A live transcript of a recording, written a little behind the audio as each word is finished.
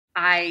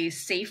I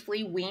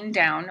safely weaned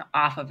down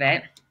off of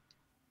it.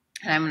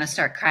 And I'm going to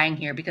start crying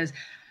here because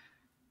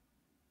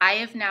I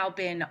have now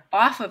been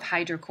off of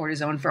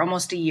hydrocortisone for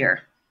almost a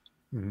year.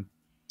 Mhm.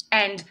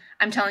 And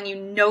I'm telling you,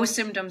 no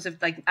symptoms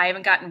of I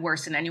haven't gotten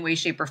worse in any way,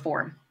 shape, or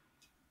form.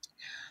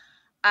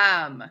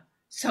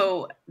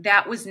 So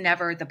that was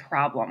never the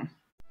problem.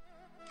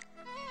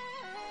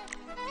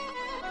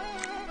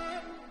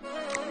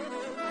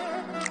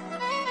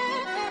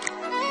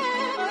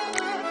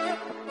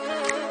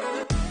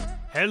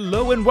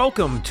 Hello and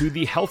welcome to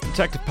the Health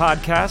Detective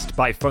Podcast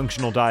by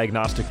Functional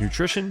Diagnostic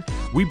Nutrition.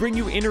 We bring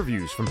you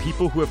interviews from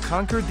people who have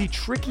conquered the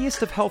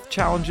trickiest of health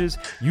challenges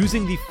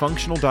using the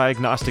functional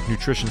diagnostic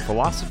nutrition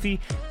philosophy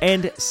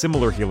and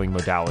similar healing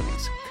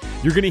modalities.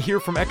 You're going to hear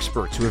from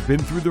experts who have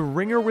been through the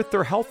ringer with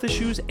their health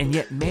issues and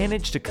yet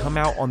managed to come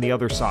out on the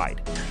other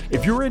side.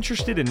 If you're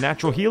interested in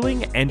natural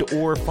healing and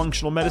or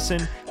functional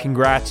medicine,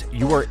 congrats,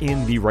 you are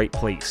in the right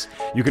place.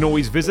 You can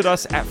always visit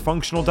us at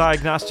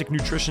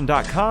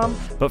functionaldiagnosticnutrition.com,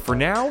 but for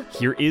now,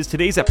 here is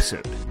today's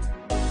episode.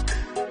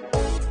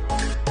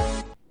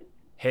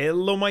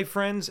 Hello, my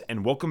friends,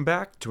 and welcome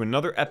back to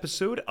another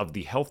episode of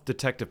the Health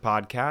Detective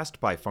Podcast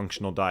by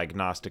Functional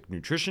Diagnostic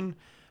Nutrition.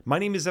 My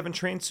name is Evan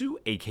Transu,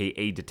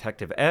 aka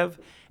Detective Ev,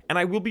 and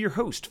I will be your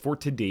host for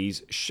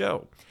today's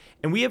show.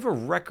 And we have a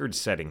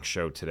record-setting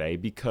show today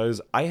because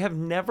I have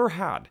never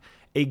had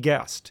a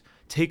guest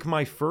take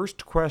my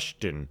first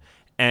question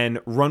and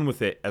run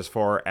with it as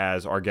far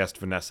as our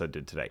guest Vennessa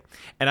did today.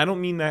 And I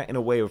don't mean that in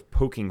a way of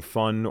poking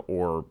fun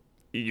or,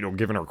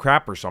 giving her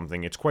crap or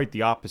something. It's quite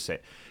the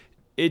opposite.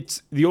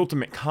 It's the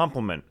ultimate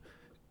compliment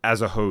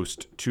as a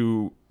host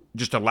to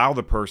just allow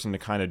the person to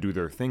kind of do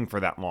their thing for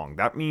that long.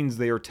 That means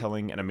they are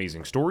telling an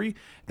amazing story.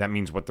 That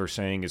means what they're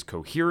saying is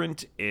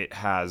coherent. It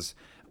has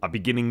a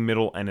beginning,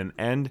 middle, and an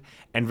end.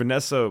 And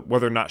Vennessa,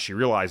 whether or not she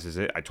realizes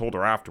it, I told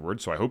her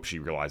afterwards, so I hope she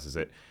realizes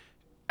it,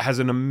 has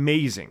an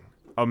amazing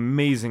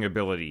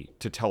ability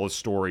to tell a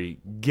story,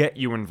 get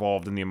you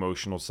involved in the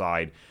emotional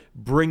side,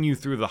 bring you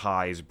through the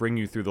highs, bring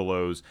you through the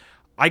lows.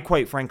 I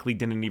quite frankly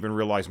didn't even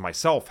realize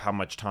myself how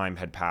much time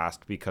had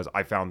passed because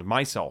I found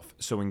myself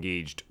so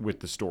engaged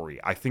with the story.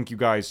 I think you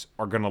guys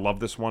are going to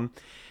love this one.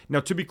 Now,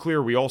 to be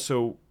clear, we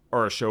also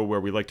are a show where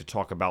we like to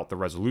talk about the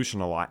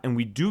resolution a lot, and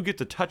we do get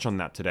to touch on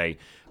that today,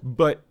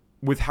 but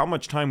with how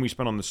much time we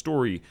spent on the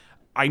story,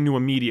 I knew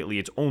immediately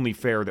it's only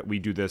fair that we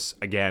do this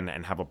again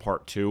and have a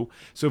part two.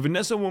 So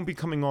Vennessa won't be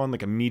coming on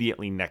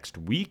immediately next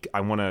week. I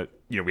want to,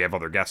 we have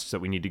other guests that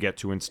we need to get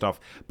to and stuff,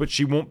 but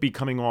she won't be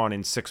coming on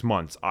in 6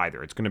 months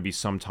either. It's going to be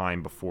some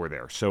time before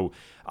there. So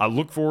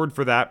look forward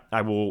for that.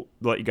 I will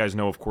let you guys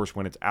know, of course,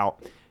 when it's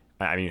out.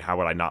 I mean, how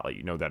would I not let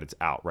you know that it's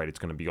out, right? It's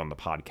going to be on the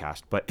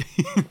podcast, but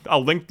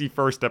I'll link the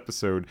first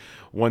episode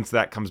once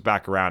that comes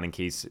back around in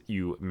case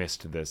you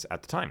missed this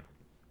at the time.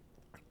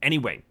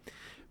 Anyway,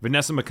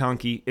 Vennessa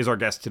McConkey is our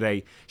guest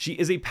today. She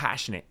is a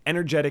passionate,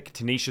 energetic,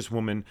 tenacious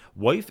woman,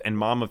 wife and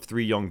mom of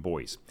 3 young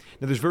boys.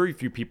 Now, there's very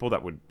few people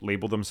that would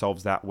label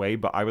themselves that way,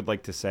 but I would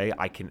like to say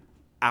I can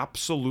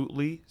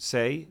absolutely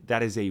say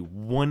that is a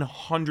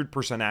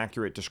 100%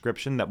 accurate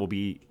description that will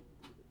be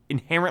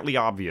inherently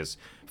obvious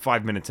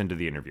 5 minutes into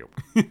the interview.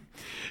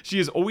 She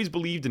has always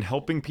believed in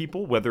helping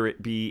people, whether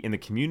it be in the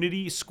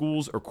community,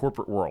 schools, or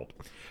corporate world.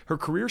 Her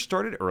career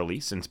started early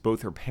since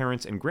both her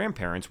parents and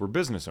grandparents were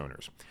business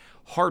owners.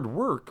 Hard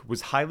work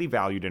was highly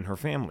valued in her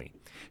family.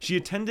 She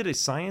attended a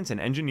science and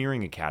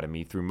engineering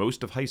academy through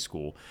most of high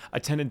school,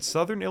 attended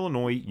Southern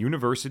Illinois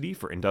University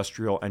for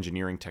Industrial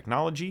Engineering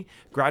Technology,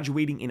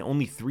 graduating in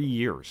only 3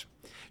 years.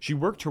 She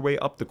worked her way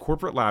up the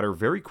corporate ladder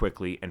very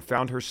quickly and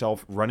found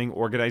herself running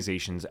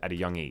organizations at a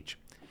young age.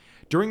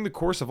 During the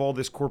course of all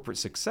this corporate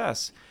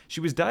success, she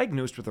was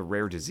diagnosed with a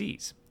rare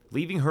disease,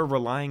 leaving her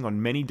relying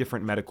on many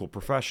different medical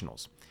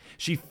professionals.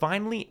 She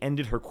finally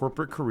ended her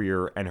corporate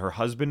career, and her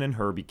husband and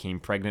her became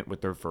pregnant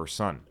with their first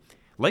son.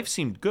 Life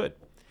seemed good.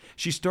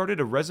 She started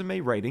a resume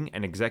writing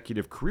and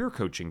executive career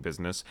coaching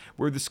business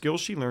where the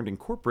skills she learned in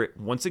corporate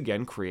once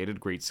again created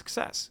great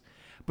success.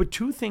 But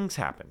 2 things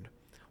happened.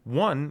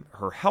 1,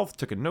 her health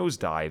took a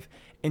nosedive,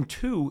 and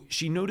 2,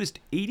 she noticed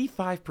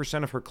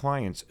 85% of her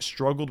clients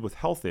struggled with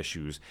health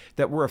issues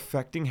that were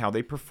affecting how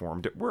they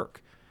performed at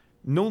work.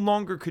 No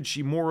longer could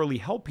she morally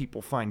help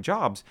people find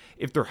jobs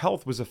if their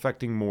health was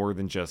affecting more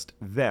than just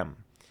them.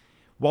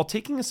 While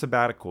taking a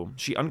sabbatical,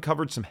 she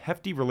uncovered some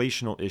hefty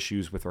relational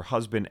issues with her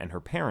husband and her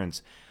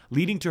parents,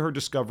 leading to her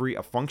discovery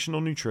of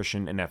functional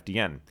nutrition and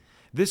FDN.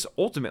 This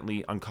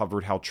ultimately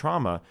uncovered how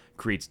trauma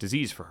creates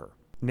disease for her.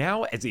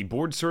 Now, as a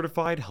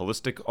board-certified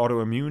holistic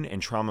autoimmune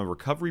and trauma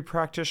recovery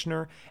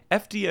practitioner,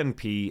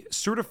 FDN-P,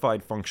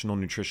 certified functional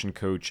nutrition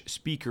coach,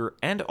 speaker,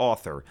 and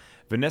author,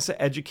 Vennessa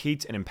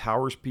educates and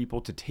empowers people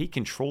to take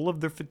control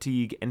of their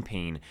fatigue and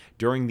pain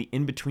during the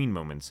in-between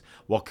moments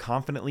while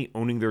confidently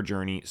owning their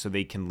journey so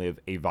they can live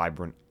a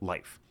vibrant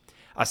life.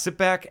 Sit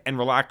back and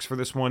relax for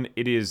this one.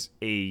 It is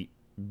a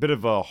bit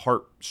of a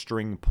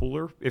heartstring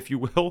puller, if you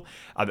will.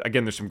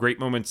 Again, there's some great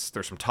moments,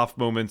 there's some tough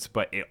moments,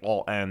 but it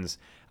all ends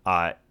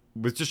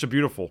with just a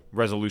beautiful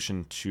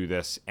resolution to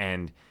this.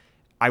 And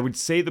I would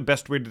say the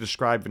best way to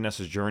describe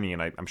Vennessa's journey,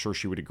 and I'm sure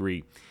she would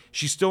agree,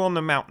 she's still on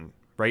the mountain,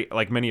 right?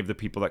 Like many of the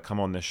people that come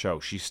on this show.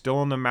 She's still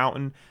on the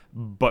mountain,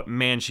 but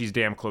man, she's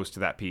damn close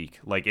to that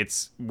peak. Like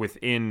it's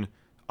within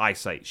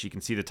eyesight. She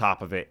can see the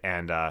top of it,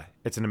 and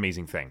it's an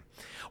amazing thing.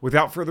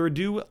 Without further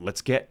ado,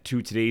 let's get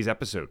to today's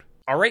episode.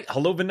 All right.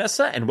 Hello,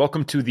 Vennessa, and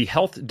welcome to the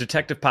Health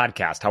Detective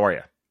Podcast. How are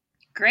you?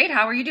 Great.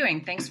 How are you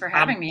doing? Thanks for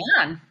having me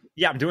on.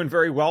 Yeah, I'm doing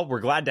very well.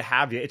 We're glad to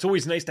have you. It's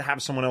always nice to have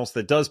someone else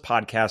that does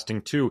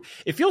podcasting too.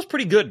 It feels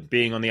pretty good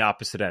being on the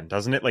opposite end,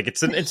 doesn't it? Like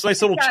it's a nice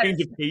little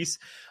change of pace.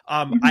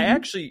 I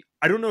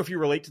don't know if you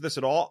relate to this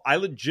at all. I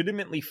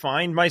legitimately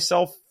find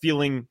myself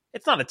feeling,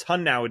 it's not a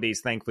ton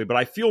nowadays, thankfully, but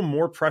I feel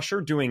more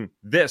pressure doing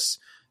this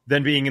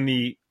than being in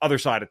the other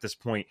side at this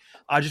point.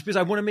 Just because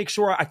I want to make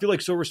sure, I feel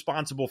like so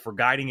responsible for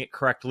guiding it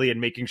correctly and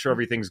making sure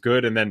everything's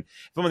good. And then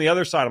if I'm on the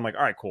other side, I'm like,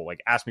 all right, cool.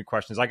 Like ask me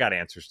questions. I got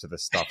answers to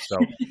this stuff. So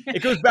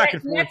it goes back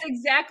and forth. That's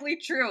exactly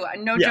true.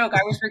 No joke.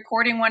 I was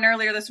recording one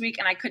earlier this week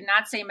and I could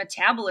not say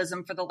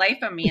metabolism for the life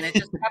of me. And it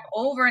just kept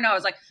over and I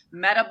was like,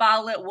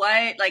 metabolic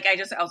what? Like I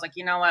was like,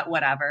 you know what,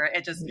 whatever.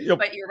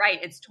 But you're right.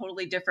 It's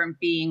totally different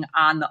being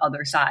on the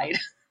other side.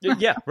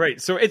 Yeah,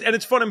 right. So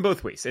it's fun in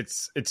both ways.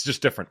 It's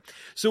just different.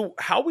 So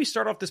how we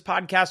start off this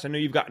podcast, I know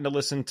you've gotten to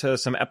listen to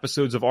some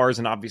episodes of ours,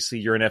 and obviously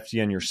you're an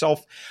FDN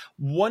yourself.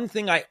 One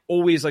thing I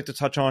always like to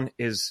touch on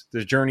is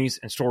the journeys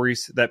and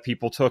stories that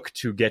people took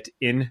to get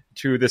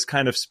into this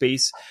kind of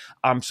space.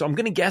 So I'm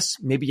going to guess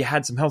maybe you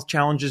had some health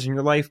challenges in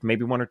your life,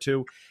 maybe one or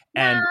two.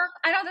 And no,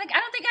 I don't think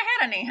I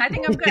had any. I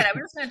think I'm good. I'm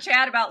just going to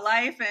chat about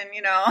life and,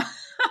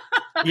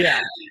 Yeah.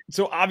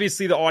 So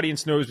obviously the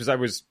audience knows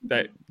because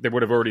they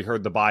would have already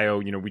heard the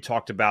bio. We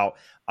talked about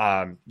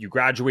you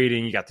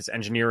graduating, you got this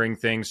engineering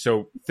thing.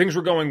 So things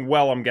were going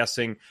well, I'm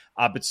guessing.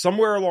 But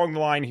somewhere along the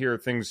line here,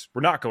 things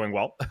were not going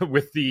well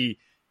with the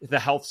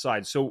health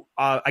side. So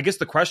I guess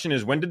the question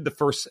is, when did the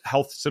first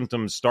health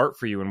symptoms start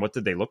for you and what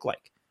did they look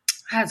like?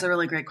 That's a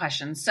really great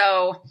question.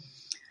 So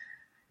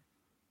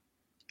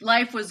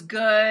life was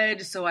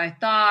good. So I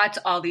thought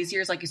all these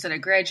years, like you said, I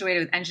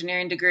graduated with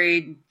engineering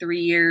degree, 3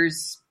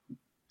 years,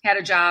 had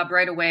a job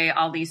right away,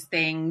 all these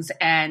things.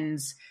 And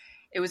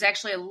it was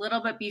actually a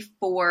little bit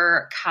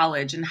before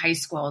college and high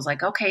school. I was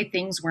like, okay,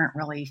 things weren't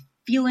really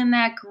feeling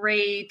that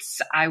great.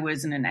 I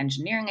was in an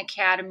engineering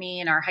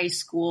academy in our high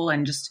school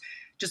and just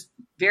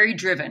very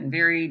driven,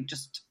 very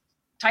just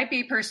type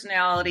A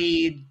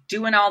personality,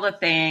 doing all the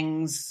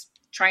things,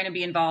 trying to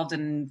be involved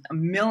in a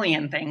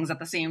million things at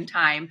the same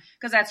time,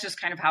 because that's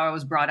just kind of how I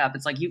was brought up.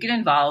 It's like you get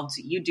involved,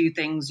 you do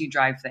things, you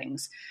drive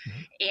things.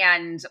 Mm-hmm.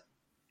 And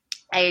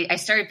I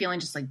started feeling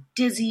just like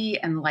dizzy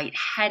and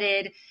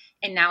lightheaded.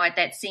 And now at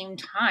that same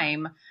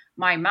time,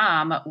 my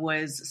mom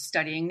was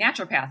studying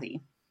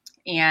naturopathy.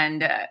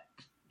 And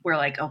we're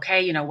like,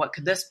 okay, what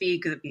could this be?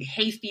 Could it be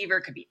hay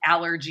fever? Could be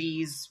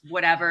allergies,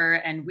 whatever.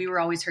 And we were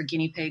always her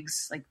guinea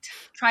pigs, like,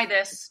 try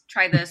this,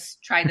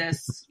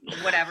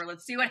 whatever.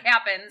 Let's see what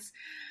happens.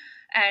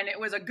 And it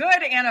was a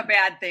good and a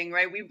bad thing,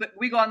 right?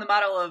 We go on the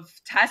model of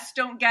test,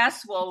 don't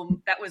guess. Well,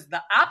 that was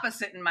the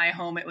opposite in my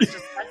home. It was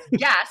just let's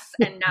guess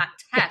and not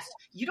test.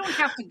 You don't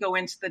have to go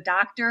into the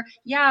doctor.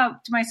 Yeah,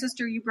 to my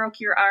sister, you broke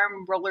your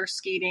arm roller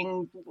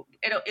skating.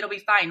 It'll be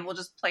fine. We'll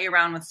just play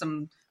around with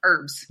some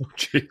herbs.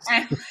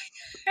 Oh,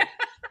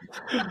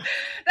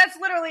 that's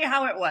literally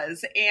how it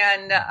was.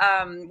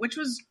 And which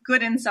was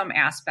good in some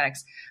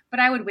aspects. But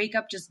I would wake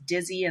up just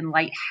dizzy and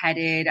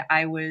lightheaded.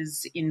 I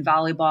was in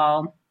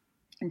volleyball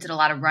and did a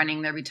lot of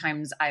running. There'd be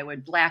times I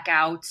would black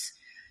out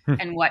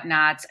and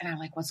whatnot. And I'm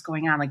like, what's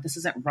going on? Like, this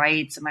isn't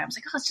right. And I was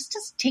like, oh, let's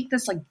just take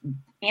this like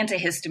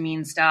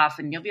antihistamine stuff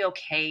and you'll be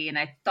okay. And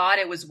I thought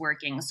it was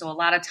working. So a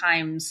lot of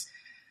times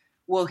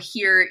we'll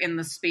hear in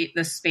the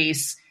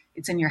space,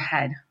 it's in your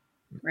head,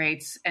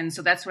 right? And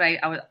so that's what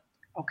I was,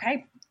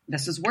 okay,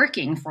 this is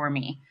working for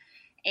me.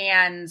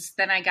 And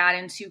then I got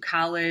into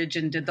college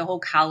and did the whole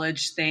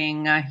college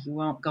thing. You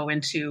won't go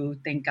into,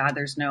 thank God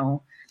there's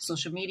no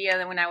social media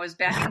than when I was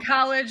back in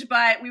college,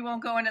 but we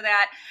won't go into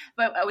that.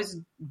 But I was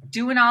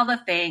doing all the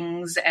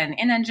things and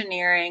in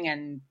engineering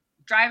and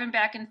driving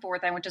back and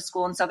forth. I went to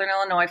school in Southern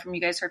Illinois, from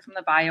you guys heard from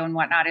the bio and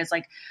whatnot. It's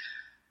like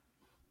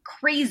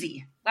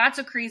crazy, lots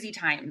of crazy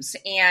times.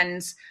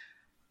 And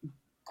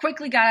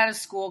quickly got out of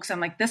school because I'm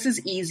like, this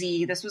is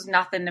easy. This was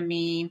nothing to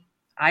me.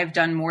 I've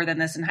done more than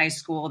this in high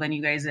school than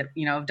you guys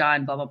have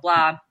done, blah, blah,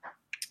 blah.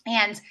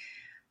 And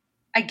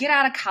I get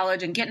out of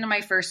college and get into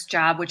my first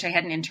job, which I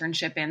had an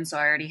internship in. So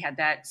I already had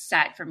that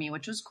set for me,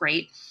 which was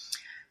great.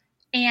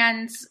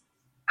 And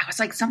I was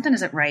like, something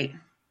isn't right.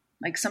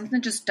 Like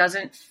something just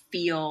doesn't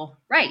feel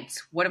right.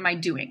 What am I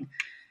doing?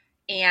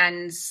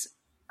 And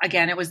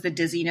again, it was the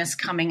dizziness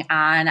coming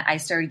on. I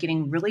started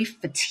getting really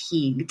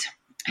fatigued.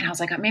 And I was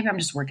like, maybe I'm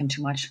just working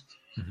too much.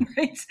 Mm-hmm.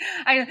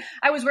 Right?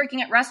 I was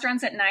working at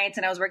restaurants at night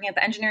and I was working at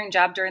the engineering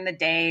job during the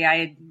day. I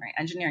had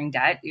engineering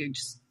debt.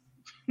 It's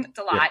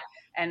a lot. Yeah.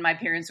 And my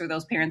parents were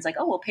those parents like,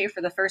 oh, we'll pay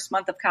for the first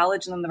month of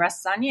college and then the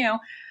rest is on you.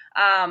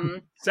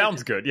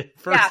 Sounds good. Yeah. Yeah,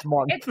 First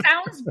month. it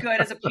sounds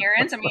good as a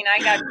parent. I mean, I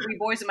got 3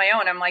 boys of my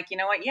own. I'm like, you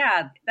know what?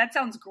 Yeah, that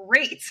sounds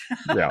great.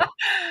 Yeah.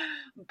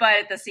 But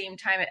at the same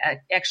time, it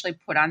actually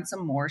put on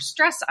some more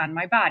stress on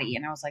my body.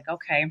 And I was like,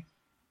 okay,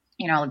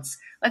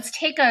 let's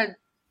take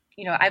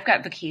I've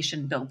got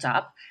vacation built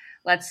up.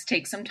 Let's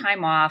take some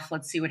time off.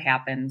 Let's see what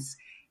happens.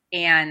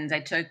 And I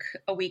took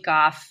a week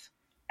off,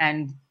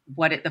 and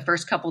the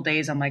first couple of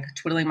days, I'm like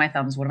twiddling my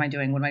thumbs. What am I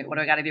doing? What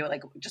do I got to do?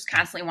 Like just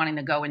constantly wanting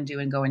to go and do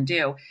and go and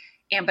do.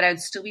 But I'd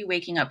still be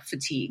waking up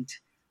fatigued.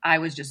 I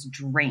was just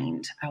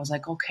drained. I was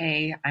like,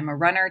 okay, I'm a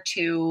runner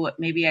too.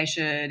 Maybe I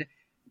should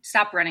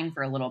stop running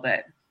for a little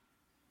bit.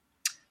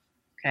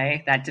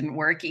 Okay. That didn't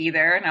work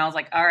either. And I was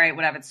like, all right,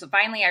 whatever. So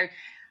finally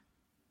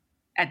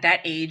at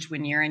that age,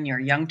 when you're in your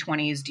young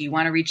 20s, do you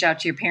want to reach out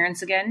to your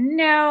parents again?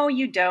 No,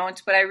 you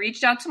don't. But I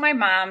reached out to my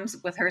mom's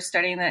with her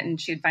studying that, and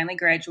she had finally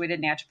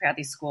graduated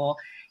naturopathy school.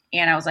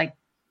 And I was like,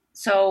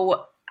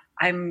 so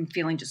I'm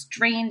feeling just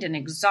drained and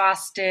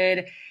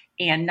exhausted,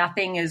 and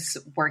nothing is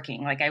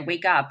working. Like I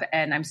wake up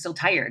and I'm still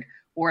tired,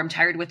 or I'm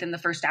tired within the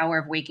first hour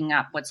of waking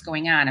up. What's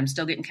going on? I'm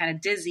still getting kind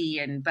of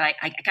dizzy, but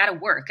I got to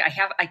work.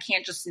 I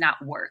can't just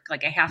not work.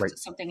 Like I have to,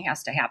 something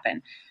has to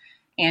happen.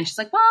 And she's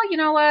like, well, you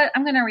know what?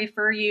 I'm going to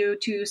refer you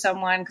to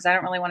someone because I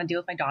don't really want to deal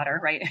with my daughter,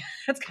 right?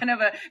 That's kind of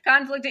a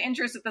conflict of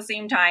interest at the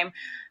same time.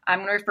 I'm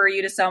going to refer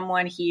you to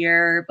someone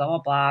here, blah,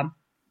 blah, blah.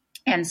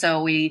 And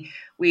so we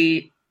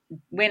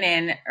went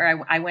in,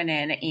 or I went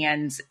in,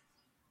 and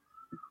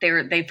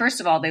they first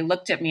of all, they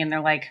looked at me and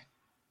they're like,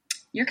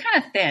 you're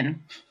kind of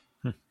thin.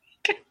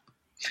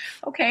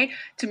 Okay.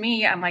 To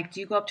me, I'm like, do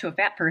you go up to a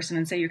fat person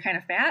and say you're kind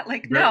of fat?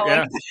 Like, no.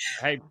 Yeah.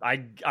 Hey,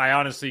 I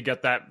honestly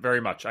get that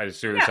very much. I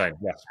see what you're saying.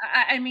 Yes.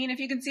 I mean, if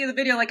you can see the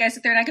video, like I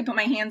sit there and I can put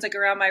my hands like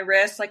around my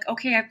wrist, like,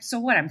 okay, so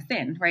what? I'm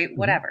thin, right? Mm-hmm.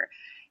 Whatever.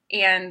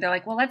 And they're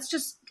like, well,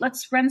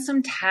 let's run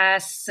some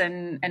tests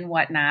and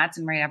whatnot.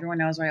 And right, everyone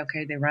knows, right?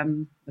 Okay, they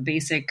run the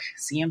basic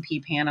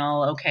CMP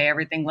panel. Okay,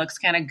 everything looks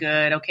kind of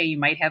good. Okay, you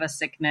might have a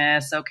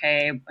sickness.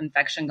 Okay,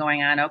 infection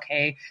going on.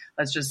 Okay,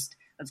 let's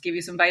give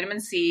you some vitamin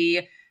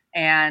C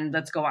and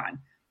let's go on.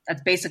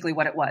 That's basically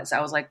what it was. I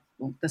was like,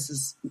 well, this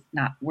is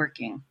not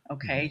working.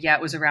 Okay. Yeah.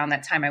 It was around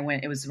that time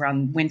it was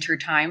around winter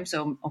time.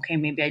 So, okay,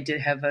 maybe I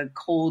did have a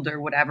cold or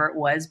whatever it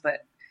was,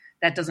 but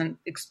that doesn't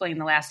explain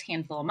the last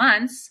handful of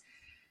months.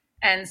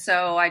 And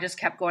so I just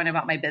kept going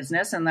about my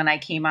business. And then I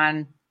came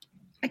on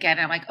again.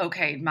 I'm like,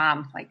 okay,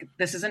 Mom, like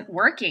this isn't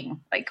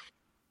working. Like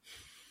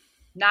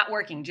not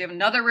working. Do you have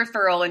another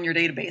referral in your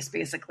database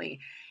basically?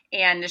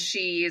 And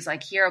she's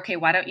like, here, okay,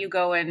 why don't you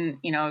go and,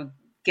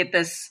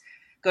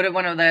 go to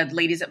one of the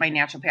ladies at my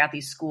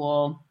naturopathy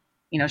school.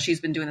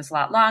 She's been doing this a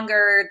lot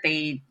longer.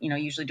 They,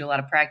 usually do a lot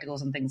of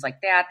practicals and things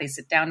like that. They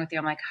sit down with you.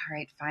 I'm like, all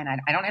right, fine.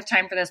 I don't have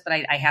time for this, but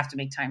I have to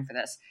make time for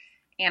this.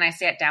 And I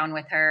sat down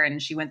with her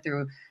and she went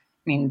through,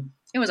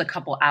 it was a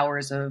couple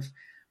hours of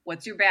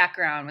what's your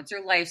background? What's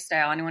your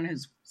lifestyle? Anyone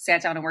who's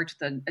sat down and worked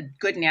with a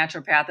good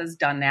naturopath has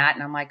done that.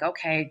 And I'm like,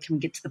 okay, can we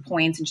get to the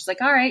points? And she's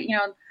like, all right,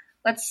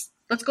 let's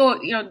go,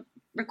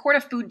 record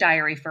a food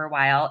diary for a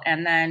while.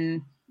 And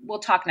then we'll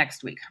talk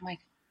next week. I'm like,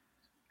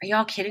 are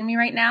y'all kidding me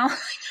right now?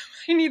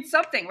 I need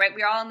something, right?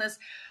 We're all in this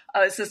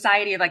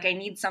society of like, I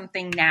need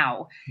something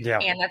now. Yeah.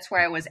 And that's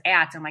where I was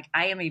at. I'm like,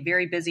 I am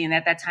very busy. And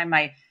at that time,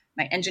 my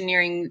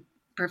engineering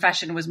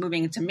profession was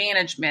moving into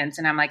management.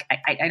 And I'm like,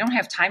 I don't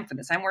have time for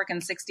this. I'm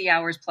working 60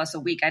 hours plus a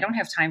week. I don't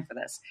have time for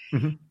this.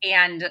 Mm-hmm.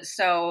 And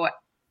so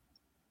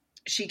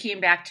she came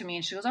back to me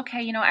and she goes,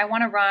 okay, I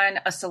want to run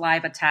a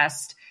saliva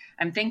test.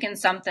 I'm thinking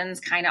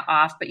something's kind of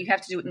off, but you have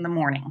to do it in the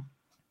morning.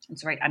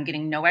 That's right. I'm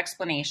getting no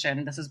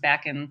explanation. This is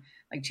back in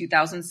like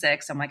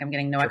 2006. I'm like, I'm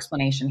getting no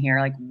explanation here.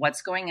 Like,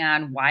 what's going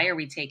on? Why are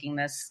we taking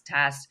this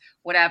test?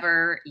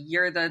 Whatever.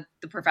 You're the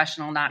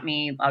professional, not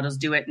me. I'll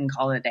just do it and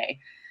call it a day.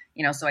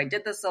 So I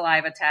did the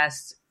saliva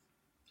test.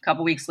 A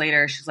couple weeks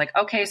later, she's like,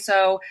 okay,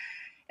 so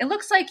it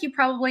looks like you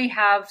probably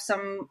have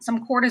some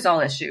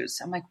cortisol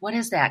issues. I'm like, what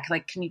is that?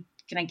 Like, can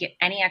I get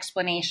any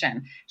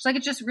explanation? She's like,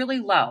 it's just really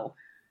low.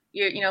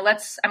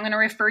 I'm going to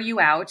refer you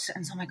out.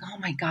 And so I'm like, oh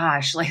my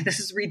gosh, like this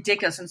is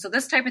ridiculous. And so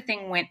this type of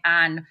thing went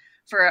on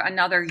for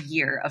another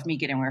year of me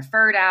getting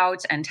referred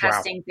out and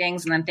testing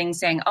things, and then things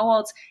saying, oh,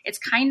 well, it's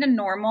kind of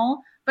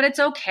normal, but it's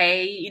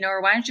okay.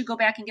 Or why don't you go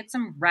back and get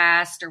some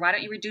rest, or why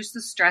don't you reduce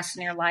the stress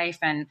in your life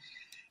and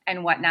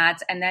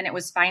whatnot. And then it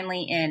was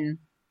finally in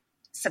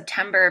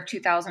September of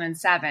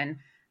 2007,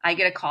 I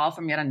get a call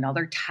from yet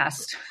another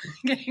test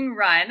getting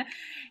run.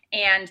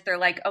 And they're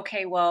like,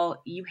 okay,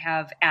 well, you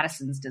have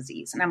Addison's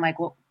disease. And I'm like,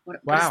 well, what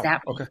does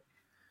that mean? Okay.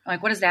 I'm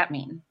like, what does that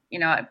mean?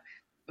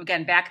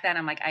 Again, back then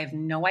I'm like, I have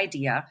no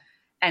idea.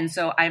 And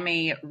so I'm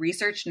a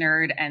research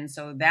nerd. And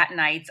so that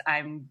night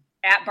I'm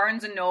at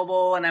Barnes and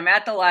Noble and I'm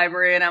at the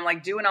library and I'm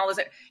like doing all this,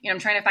 I'm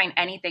trying to find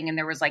anything. And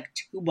there was like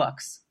 2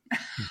 books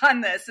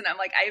on this. And I'm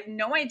like, I have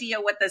no idea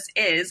what this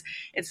is.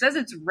 It says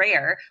it's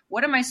rare.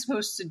 What am I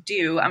supposed to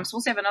do? I'm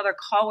supposed to have another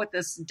call with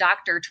this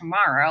doctor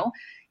tomorrow,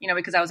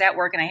 because I was at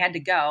work and I had to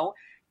go.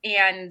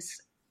 And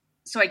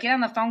so I get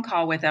on the phone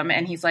call with him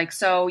and he's like,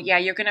 so yeah,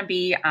 you're going to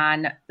be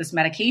on this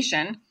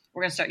medication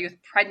we're going to start you with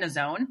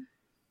prednisone,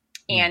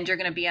 and you're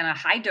going to be on a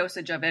high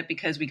dosage of it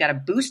because we got to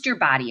boost your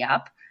body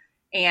up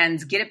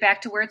and get it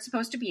back to where it's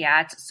supposed to be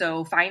at.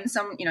 So find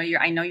some,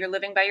 I know you're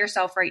living by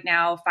yourself right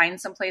now. Find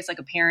some place like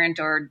a parent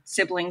or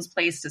siblings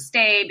place to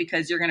stay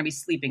because you're going to be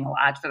sleeping a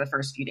lot for the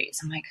first few days.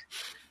 I'm like,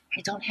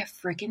 I don't have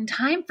freaking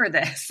time for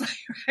this,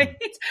 right?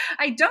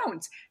 I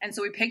don't. And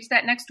so we picked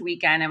that next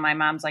weekend, and my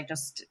mom's like,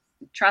 just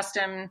trust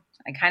him.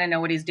 I kind of know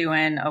what he's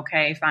doing.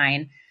 Okay,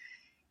 fine.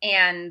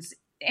 And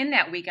in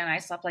that weekend, I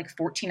slept like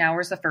 14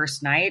 hours the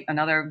first night,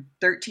 another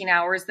 13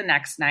 hours the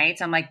next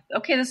night. I'm like,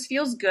 okay, this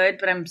feels good,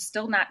 but I'm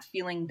still not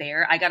feeling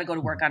there. I got to go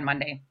to work on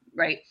Monday,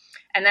 right?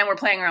 And then we're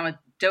playing around with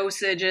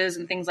dosages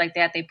and things like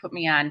that. They put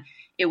me on,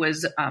 it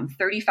was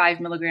 35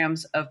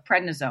 milligrams of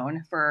prednisone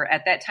for,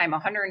 at that time,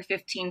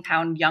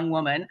 115-pound young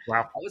woman.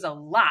 Wow. That was a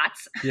lot.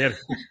 Yeah.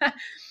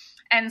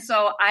 And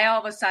so I, all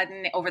of a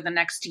sudden, over the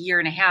next year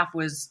and a half,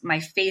 my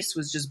face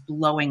was just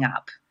blowing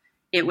up.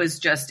 It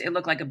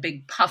looked like a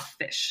big puff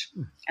fish.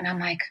 And I'm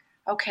like,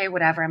 okay,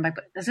 whatever. I'm like,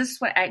 but is this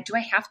do I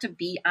have to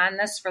be on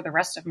this for the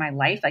rest of my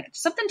life? Like,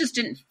 something just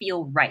didn't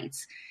feel right.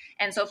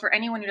 And so for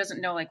anyone who doesn't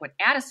know, like, what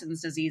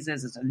Addison's disease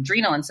is, it's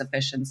adrenal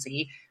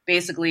insufficiency.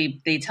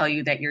 Basically, they tell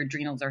you that your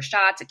adrenals are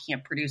shot. It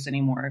can't produce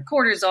any more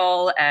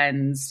cortisol.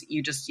 And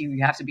you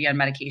have to be on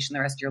medication the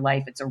rest of your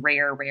life. It's a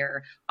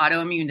rare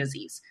autoimmune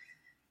disease.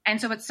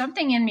 And so it's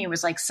something in me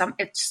was like,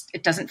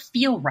 it doesn't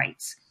feel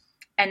right.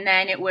 And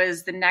then it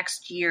was the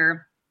next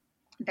year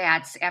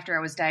that after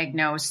I was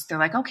diagnosed, they're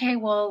like, okay,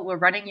 well, we're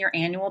running your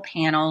annual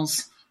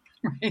panels.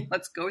 Right?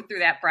 Let's go through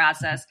that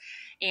process.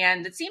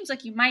 And it seems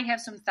like you might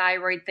have some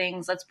thyroid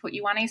things. Let's put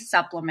you on a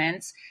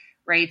supplement,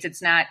 right?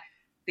 It's not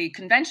the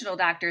conventional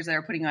doctors that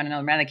are putting you on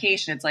another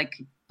medication. It's like,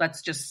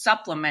 let's just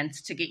supplement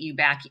to get you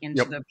back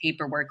into the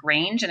paperwork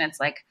range. And it's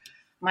like,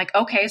 I'm like,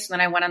 okay. So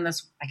then I went on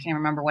this, I can't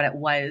remember what it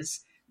was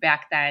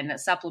back then, a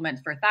supplement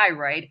for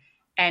thyroid.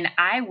 And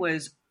I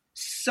was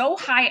so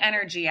high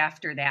energy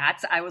after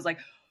that. I was like,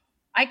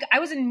 I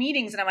was in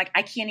meetings and I'm like,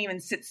 I can't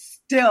even sit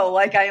still.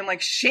 Like, I am like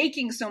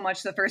shaking so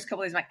much the first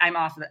couple of days. I'm like, I'm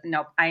off of it.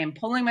 Nope. I am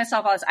pulling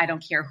myself out. I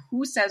don't care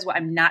who says what.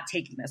 I'm not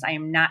taking this. I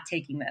am not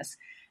taking this.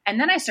 And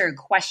then I started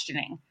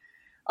questioning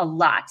a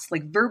lot,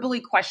 like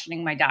verbally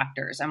questioning my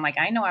doctors. I'm like,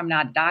 I know I'm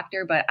not a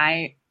doctor, but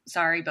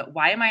sorry, but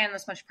why am I on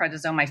this much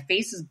prednisone? My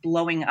face is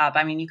blowing up.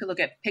 I mean, you could look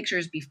at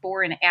pictures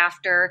before and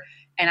after,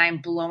 and I'm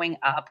blowing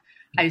up.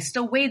 I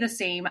still weigh the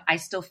same. I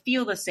still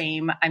feel the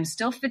same. I'm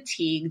still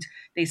fatigued.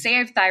 They say I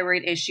have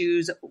thyroid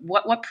issues.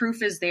 What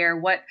proof is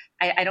there?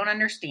 I don't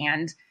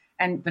understand.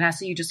 And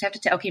Vennessa, you just have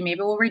to okay, maybe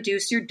we'll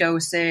reduce your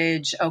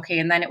dosage. Okay.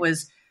 And then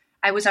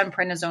I was on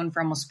prednisone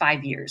for almost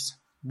 5 years.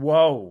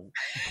 Whoa.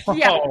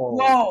 Yeah.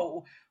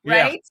 Whoa.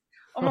 Right. Yeah.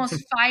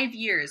 Almost 5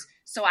 years.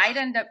 So I'd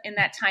end up in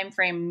that time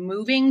frame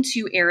moving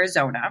to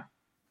Arizona.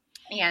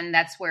 And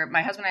that's where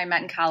my husband and I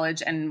met in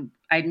college, and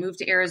I'd moved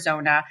to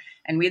Arizona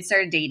and we had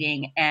started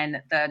dating,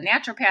 and the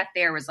naturopath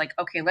there was like,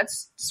 okay,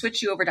 let's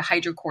switch you over to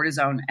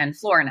hydrocortisone and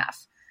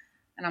Florinef.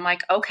 And I'm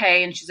like,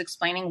 okay. And she's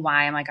explaining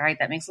why. I'm like, all right,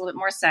 that makes a little bit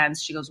more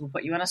sense. She goes, we'll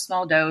put you on a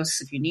small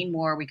dose. If you need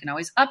more, we can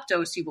always up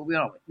dose you, but we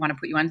don't want to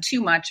put you on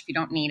too much if you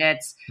don't need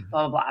it,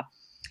 blah, blah, blah.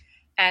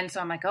 And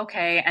so I'm like,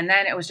 okay. And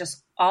then it was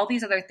just all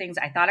these other things.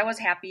 I thought I was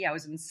happy. I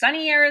was in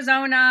sunny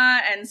Arizona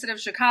instead of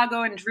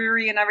Chicago and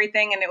dreary and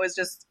everything. And it was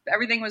just,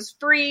 everything was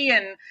free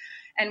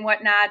and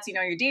whatnot.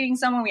 You're dating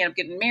someone, we end up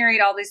getting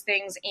married, all these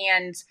things.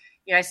 And,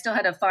 I still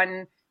had a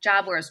fun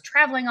job where I was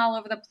traveling all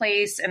over the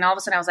place. And all of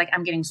a sudden I was like,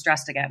 I'm getting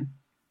stressed again.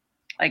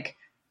 Like,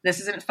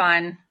 this isn't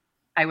fun.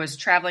 I was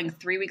traveling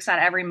 3 weeks out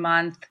every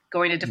month,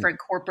 going to different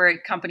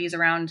corporate companies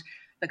around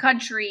the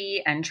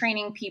country and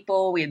training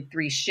people. We had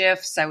 3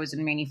 shifts. I was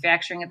in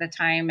manufacturing at the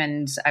time,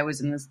 and I was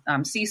in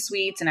the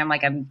C-suite, and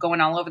I'm going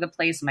all over the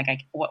place. I'm like,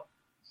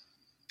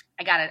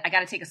 I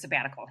gotta take a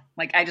sabbatical.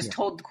 Like, I just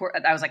told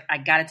I was like, I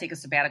gotta take a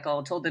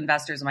sabbatical. Told the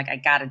investors, I'm like,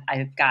 I've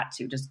got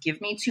to just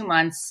give me 2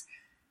 months.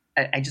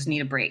 I just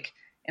need a break.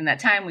 In that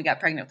time, we got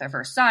pregnant with our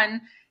first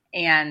son,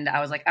 and I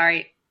was like, all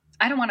right,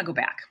 I don't want to go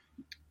back.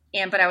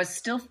 But I was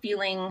still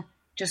feeling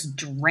just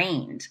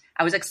drained.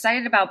 I was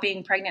excited about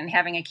being pregnant and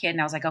having a kid. And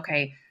I was like,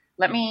 okay,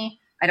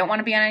 I don't want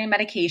to be on any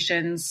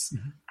medications,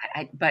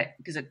 but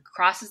because it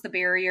crosses the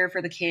barrier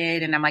for the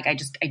kid. And I'm like,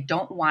 I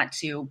don't want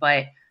to,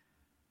 but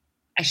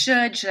I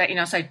should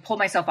I, so I pulled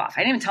myself off.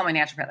 I didn't even tell my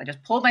naturopath. I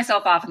just pulled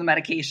myself off of the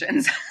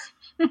medications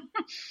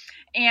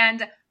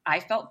and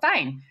I felt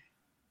fine.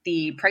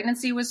 The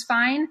pregnancy was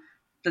fine.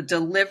 The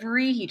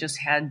delivery, he just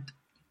had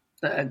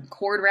the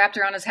cord wrapped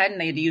around his head and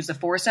they had to use the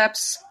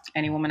forceps.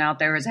 Any woman out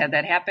there has had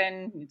that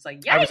happen. It's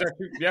like, yeah.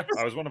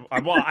 I was one of,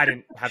 well, I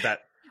didn't have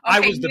that. Okay, I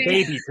was the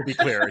baby, to be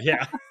clear.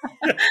 Yeah.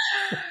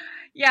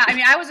 Yeah. I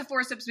mean, I was a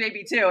forceps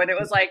baby too. And it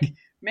was like,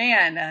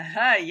 man,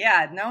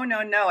 yeah, no.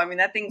 I mean,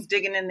 that thing's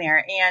digging in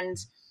there.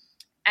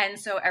 And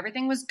so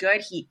everything was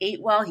good. He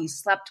ate well, he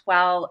slept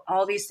well,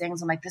 all these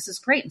things. I'm like, this is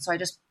great. And so I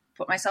just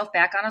put myself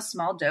back on a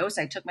small dose.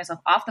 I took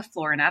myself off the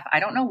Florinef. I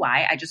don't know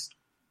why. I'll just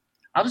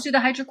do the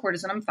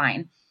hydrocortisone. I'm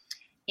fine.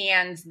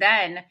 And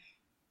then,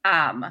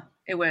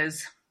 it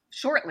was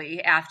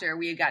shortly after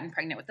we had gotten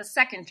pregnant with the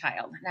second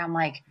child. And I'm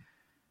like,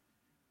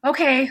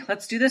 okay,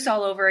 let's do this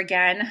all over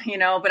again,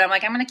 but I'm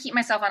like, I'm going to keep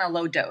myself on a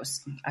low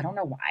dose. I don't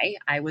know why.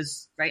 I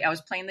was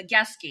playing the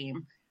guess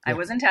game. Yeah. I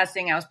wasn't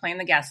testing. I was playing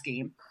the guess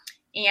game.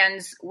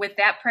 And with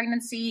that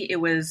pregnancy,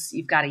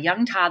 you've got a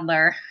young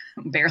toddler,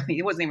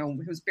 he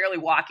was barely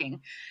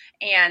walking.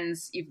 And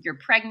if you're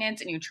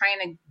pregnant and you're trying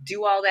to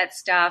do all that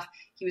stuff,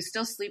 he was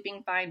still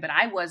sleeping fine, but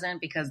I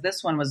wasn't, because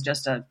this one was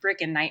just a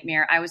freaking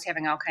nightmare. I was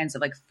having all kinds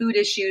of like food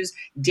issues.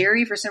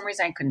 Dairy, for some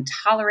reason, I couldn't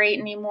tolerate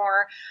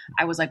anymore.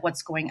 I was like,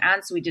 what's going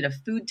on? So we did a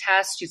food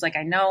test. She's like,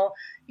 I know,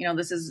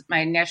 this is,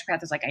 my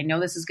naturopath is like, I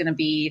know this is going to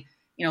be,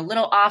 a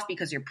little off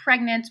because you're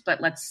pregnant, but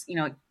let's,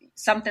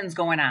 something's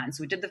going on.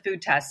 So we did the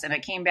food test and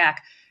it came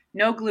back,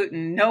 no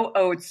gluten, no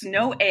oats,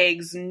 no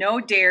eggs,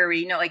 no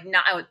dairy,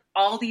 not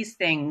all these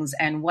things.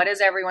 And what does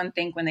everyone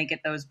think when they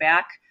get those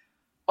back?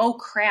 Oh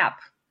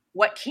crap,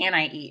 what can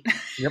I eat?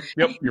 Yep,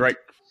 you're right.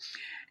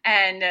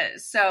 And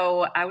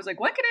so I was like,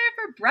 what can I have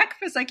for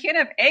breakfast? I can't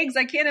have eggs.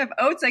 I can't have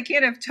oats. I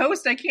can't have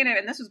toast.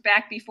 And this was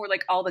back before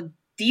like all the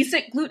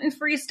decent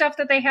gluten-free stuff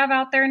that they have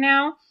out there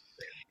now.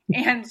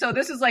 And so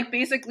this is like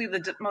basically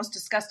the most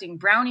disgusting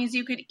brownies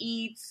you could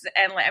eat.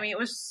 And it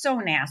was so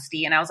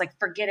nasty. And I was like,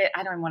 forget it.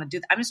 I don't even want to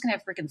do that. I'm just going to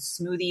have freaking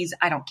smoothies.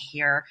 I don't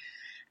care.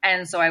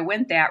 And so I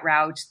went that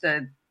route.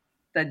 The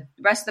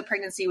rest of the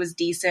pregnancy was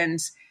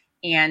decent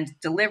and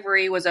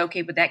delivery was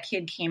okay. But that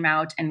kid came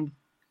out, and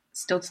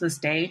still to this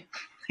day,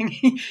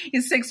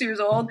 he's 6 years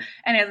old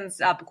and hasn't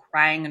stopped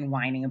crying and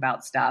whining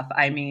about stuff.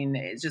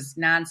 It's just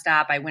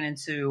nonstop. I went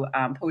into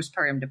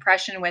postpartum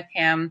depression with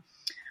him.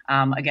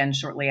 Again,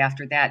 shortly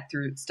after that,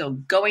 still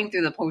going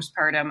through the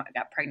postpartum, I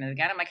got pregnant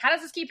again. I'm like, how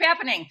does this keep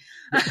happening?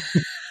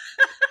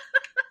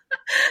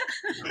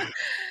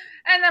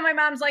 And then my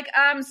mom's like,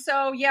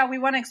 so yeah, we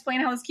want to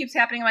explain how this keeps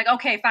happening. I'm like,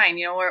 okay, fine,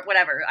 or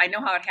whatever. I know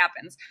how it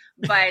happens,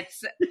 but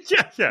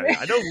yeah,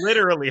 I know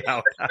literally how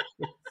it happens.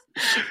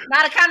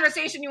 Not a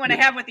conversation you want to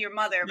have with your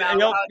mother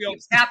about how it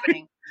keeps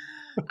happening.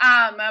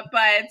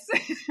 But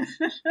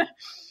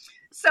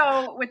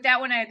so with that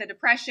one, I had the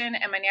depression,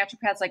 and my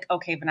naturopath's like,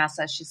 okay,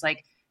 Vennessa, she's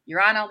like, you're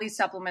on all these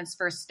supplements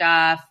for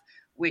stuff.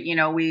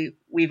 We've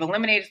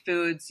eliminated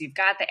foods. You've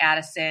got the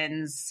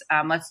Addisons.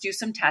 Let's do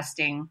some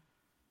testing.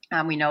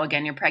 We know,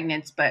 again, you're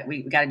pregnant, but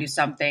we got to do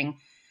something.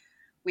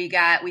 We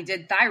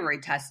did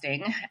thyroid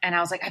testing, and I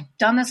was like, I've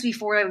done this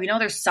before. We know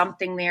there's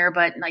something there,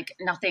 but like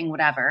nothing,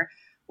 whatever.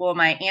 Well,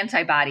 my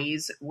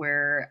antibodies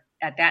were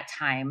at that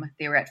time,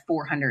 they were at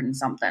 400 and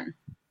something.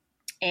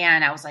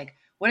 And I was like,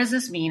 what does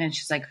this mean? And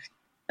she's like,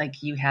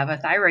 you have a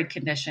thyroid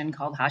condition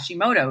called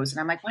Hashimoto's.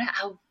 And I'm like, what?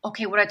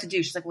 Okay, what do I have to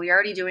do? She's like, well, you're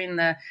already doing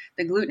the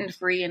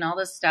gluten-free and all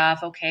this stuff.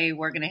 Okay,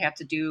 we're going to have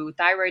to do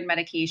thyroid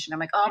medication. I'm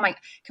like, oh my,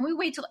 can we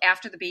wait till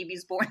after the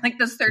baby's born? Like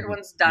this third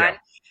one's done. Yeah.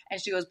 And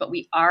she goes, but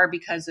we are,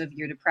 because of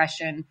your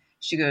depression.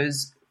 She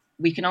goes,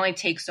 we can only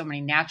take so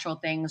many natural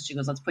things. She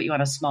goes, let's put you on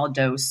a small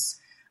dose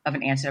of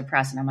an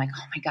antidepressant. I'm like,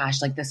 oh my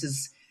gosh, like this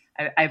is,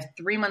 I have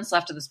 3 months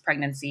left of this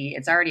pregnancy.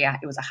 It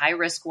was a high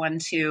risk one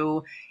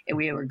too.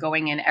 We were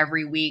going in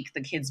every week.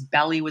 The kid's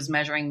belly was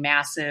measuring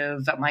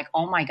massive. I'm like,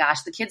 oh my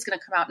gosh, the kid's going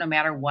to come out no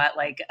matter what.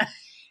 Like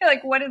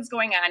what is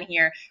going on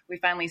here? We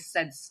finally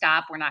said,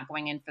 stop. We're not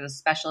going in for the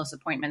specialist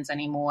appointments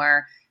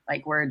anymore. I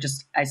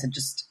said,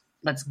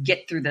 let's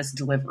get through this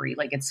delivery.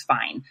 Like it's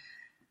fine.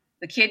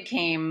 The kid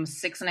came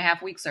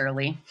 6.5 weeks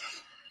early.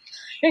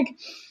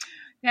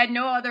 Had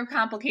no other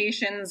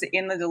complications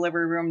in the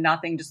delivery room,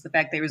 nothing, just the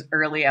fact that it was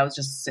early. I was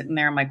just sitting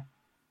there. I'm like,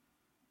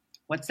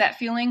 what's that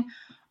feeling?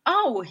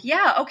 Oh,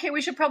 yeah. Okay,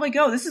 we should probably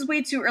go. This is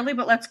way too early,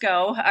 but let's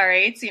go. All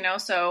right.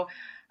 So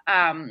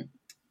I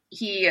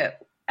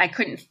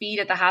couldn't feed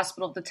at the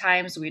hospital at the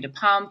time, so we had to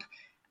pump.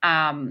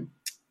 And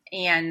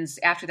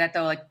after that,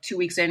 though, like 2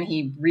 weeks in,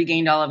 he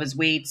regained all of his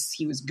weights.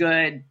 He was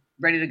good,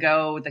 ready to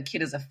go. The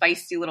kid is a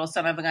feisty little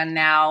son of a gun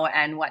now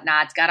and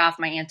whatnot. Got off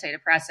my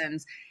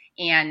antidepressants.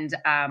 And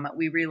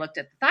we re-looked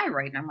at the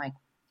thyroid, and I'm like,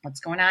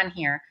 what's going on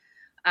here?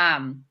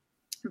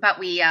 But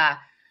we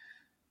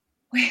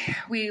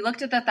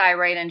looked at the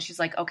thyroid, and she's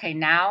like, okay,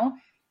 now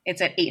it's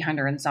at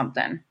 800 and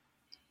something.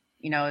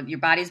 Your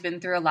body's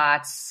been through a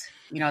lot.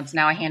 It's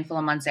now a handful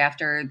of months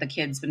after the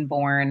kid's been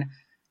born.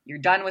 You're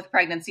done with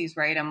pregnancies,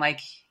 right? I'm like,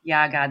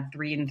 yeah, God,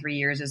 3 in 3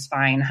 years is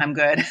fine. I'm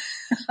good.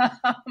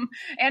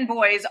 And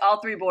boys, all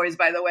 3 boys,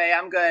 by the way,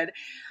 I'm good.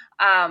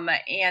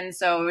 And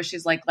so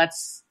she's like,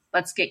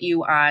 let's get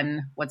you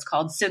on what's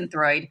called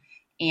Synthroid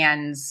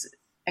and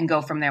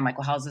go from there. I'm like,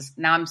 well, how's this?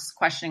 Now I'm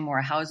questioning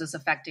more. How is this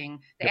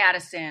affecting the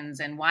Addisons?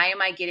 And why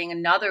am I getting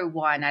another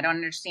one? I don't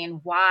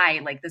understand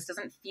why. Like, this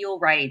doesn't feel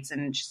right.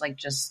 And she's like,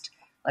 just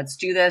let's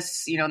do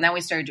this. And then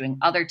we started doing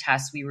other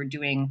tests. We were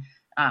doing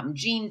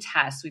gene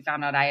tests. We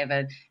found out I have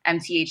a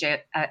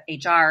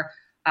MTHFR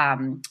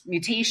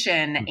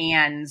mutation,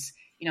 and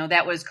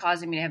that was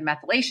causing me to have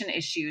methylation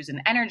issues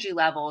and energy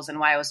levels, and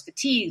why I was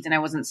fatigued and I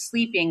wasn't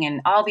sleeping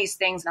and all these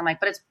things. And I'm like,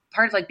 but it's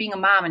part of like being a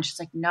mom. And she's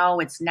like, no,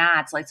 it's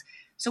not.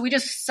 So we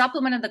just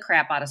supplemented the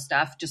crap out of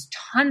stuff, just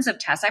tons of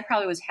tests. I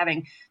probably was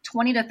having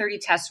 20 to 30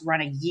 tests run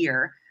a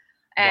year.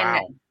 And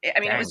wow. I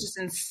mean, Dang. it was just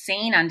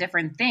insane on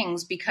different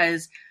things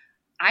because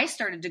I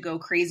started to go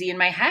crazy in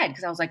my head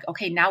because I was like,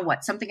 okay, now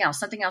what? Something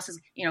else is,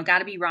 got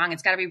to be wrong.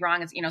 It's got to be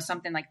wrong. It's,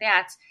 something like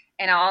that.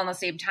 And all in the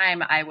same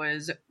time, I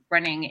was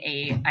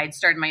I'd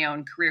started my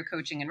own career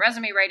coaching and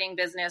resume writing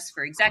business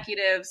for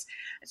executives.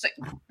 It's like,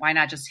 why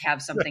not just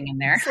have something in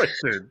there?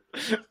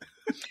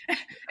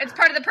 It's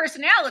part of the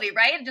personality,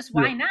 right? Just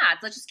why not?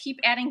 Let's just keep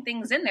adding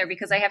things in there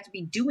because I have to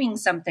be doing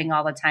something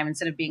all the time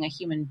instead of being a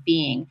human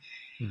being.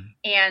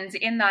 And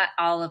in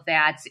all of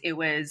that, it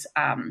was,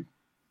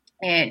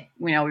 we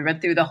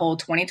went through the whole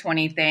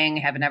 2020 thing,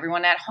 having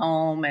everyone at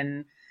home.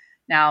 And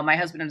now my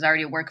husband was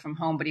already at work from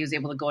home, but he was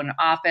able to go in an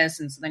office.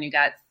 And so then you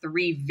got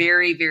 3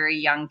 very, very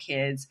young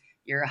kids,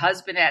 your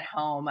husband at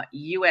home,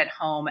 you at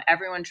home,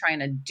 everyone trying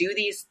to do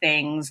these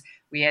things.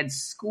 We had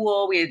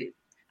school.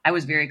 I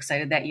was very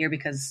excited that year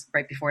because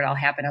right before it all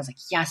happened, I was like,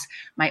 yes,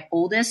 my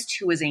oldest,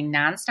 who is a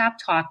nonstop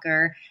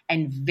talker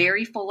and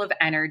very full of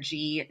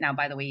energy. Now,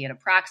 by the way, he had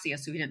apraxia,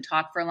 so he didn't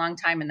talk for a long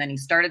time. And then he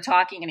started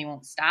talking and he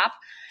won't stop.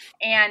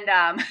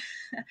 And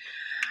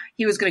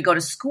he was going to go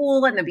to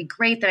school and it'd be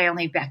great that I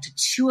only have back to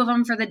 2 of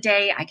them for the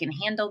day. I can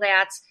handle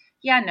that.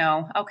 Yeah,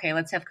 no. Okay,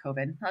 let's have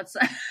COVID. Let's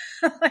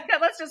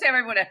just have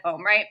everyone at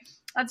home, right?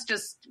 Let's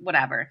just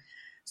whatever.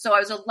 So it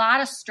was a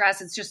lot of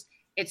stress.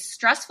 It's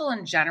stressful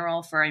in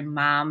general for a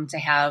mom to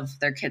have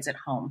their kids at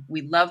home.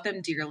 We love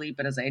them dearly,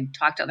 but as I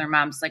talk to other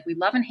moms, like we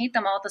love and hate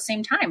them all at the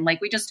same time.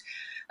 Like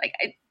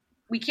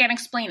we can't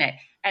explain it.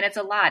 And it's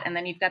a lot. And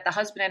then you've got the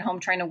husband at home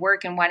trying to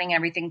work and wanting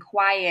everything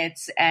quiet.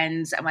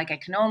 And I'm like, I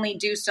can only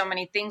do so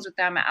many things with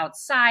them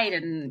outside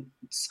and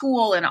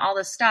school and all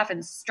this stuff.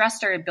 And stress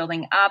started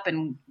building up.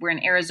 And we're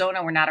in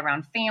Arizona. We're not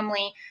around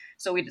family.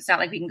 So it's not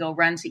like we can go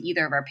run to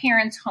either of our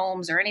parents'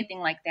 homes or anything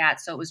like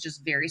that. So it was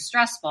just very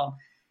stressful.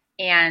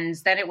 And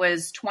then it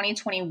was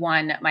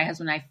 2021. My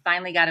husband and I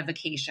finally got a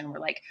vacation. We're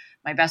like,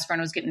 my best friend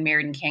was getting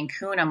married in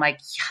Cancun. I'm like,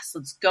 yes,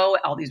 let's go.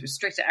 All these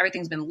restricted,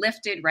 everything's been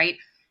lifted, right?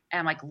 And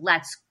I'm like,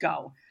 let's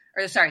go.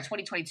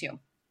 2022.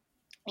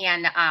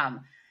 And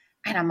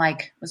I'm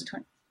like, was it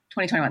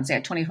 2021? Say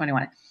it,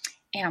 2021.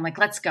 And I'm like,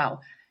 let's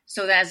go.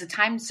 So then as the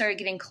time started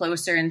getting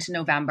closer into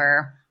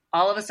November,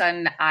 all of a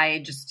sudden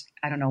I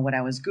don't know what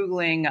I was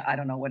Googling. I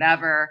don't know,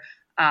 whatever.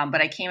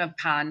 But I came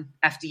upon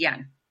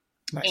FDN.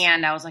 Nice.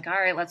 And I was like, all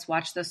right, let's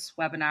watch this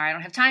webinar. I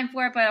don't have time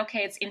for it, but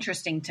okay, it's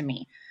interesting to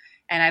me.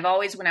 And I've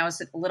always, when I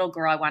was a little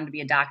girl, I wanted to be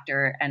a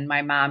doctor. And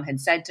my mom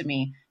had said to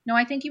me, no,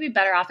 I think you'd be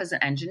better off as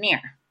an engineer.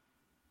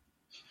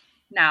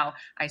 Now,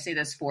 I say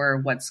this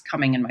for what's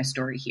coming in my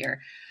story here.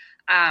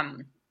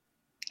 And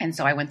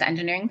so I went the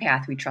engineering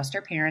path. We trust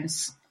our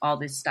parents, all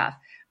this stuff.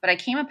 But I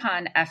came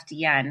upon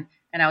FDN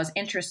and I was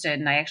interested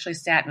and I actually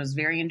sat and was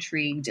very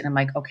intrigued. And I'm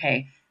like,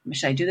 okay,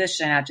 should I do this?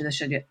 Should I not do this?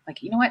 Should I do it?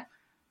 Like, you know what?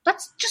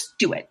 Let's just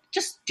do it.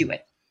 Just do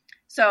it.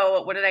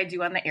 So what did I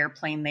do on the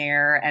airplane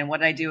there? And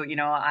what did I do,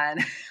 on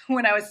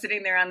when I was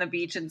sitting there on the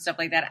beach and stuff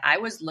like that? I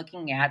was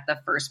looking at the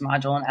first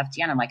module in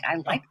FDN. I'm like, I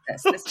like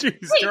this.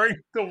 During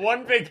the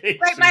one vacation.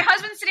 Right. My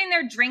husband's sitting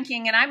there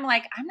drinking and I'm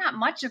like, I'm not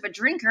much of a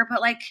drinker,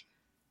 but like,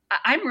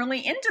 I'm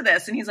really into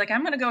this. And he's like,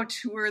 I'm going to go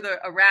tour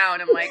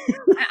around. I'm like,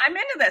 I'm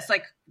into this.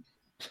 Like,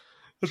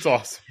 that's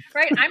awesome.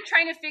 Right. I'm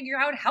trying to figure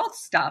out health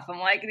stuff. I'm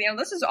like,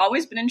 this has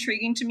always been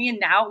intriguing to me. And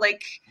now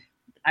like,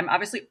 I'm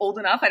obviously old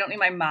enough. I don't need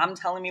my mom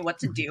telling me what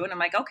to do. And I'm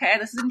like, okay,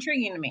 this is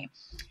intriguing to me.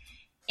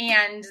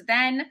 And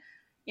then,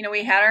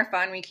 we had our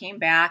fun. We came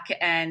back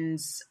and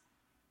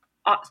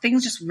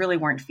things just really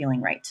weren't feeling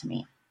right to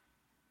me.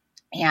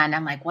 And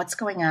I'm like, what's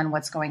going on?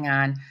 What's going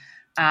on?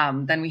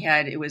 Then we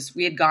had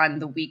gone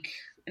the week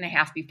and a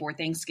half before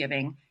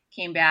Thanksgiving,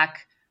 came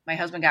back. My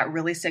husband got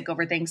really sick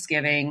over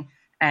Thanksgiving.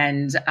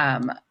 And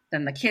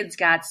then the kids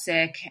got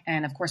sick.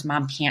 And of course,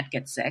 mom can't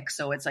get sick.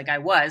 So it's like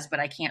but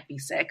I can't be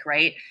sick,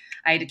 right?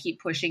 I had to keep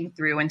pushing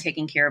through and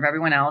taking care of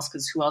everyone else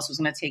because who else was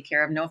going to take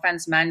care of? No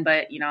offense, men,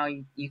 but you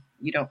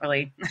don't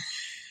really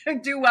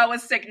do well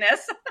with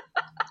sickness.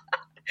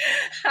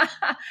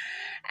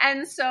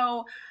 And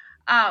so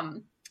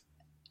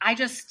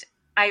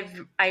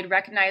I'd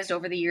recognized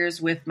over the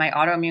years with my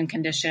autoimmune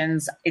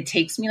conditions, it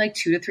takes me like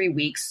 2 to 3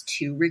 weeks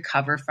to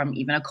recover from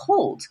even a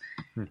cold.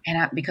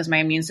 And because my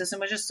immune system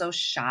was just so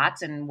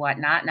shot and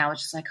whatnot, now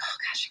it's just like, oh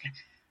gosh,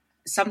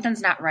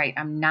 something's not right.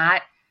 I'm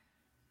not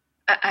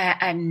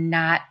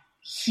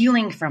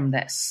healing from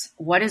this.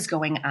 What is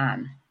going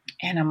on?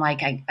 And I'm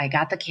like, I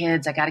got the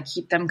kids. I got to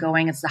keep them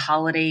going. It's the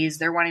holidays.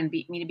 They're wanting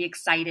me to be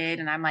excited.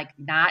 And I'm like,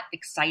 not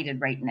excited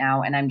right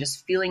now. And I'm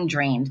just feeling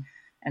drained.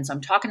 And so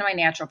I'm talking to my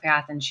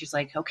naturopath and she's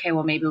like, okay,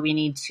 well, maybe we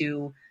need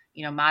to,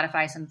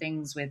 modify some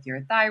things with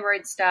your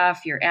thyroid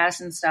stuff. Your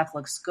Addison stuff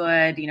looks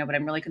good, but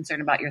I'm really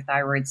concerned about your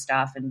thyroid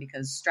stuff. And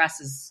because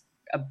stress is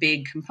a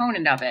big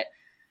component of it.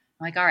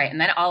 I'm like, all right. And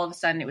then all of a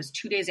sudden it was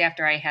 2 days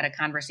after I had a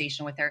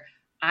conversation with her,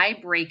 I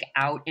break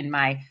out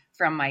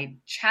from my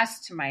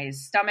chest to my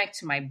stomach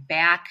to my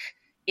back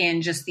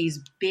in just these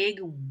big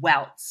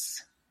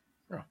welts.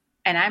 Oh.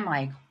 And I'm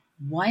like,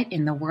 what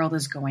in the world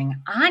is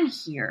going on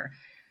here?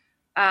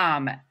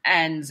 And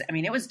I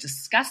mean, it was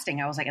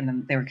disgusting. I was like, and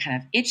then they were kind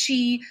of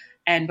itchy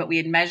but we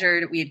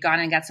had gone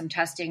and got some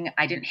testing.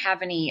 I didn't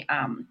have any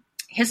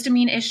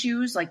histamine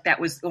issues. Like that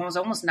was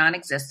almost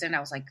non-existent. I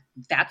was like,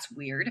 that's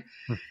weird.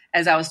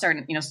 As I was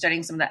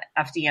studying some of the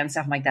FDN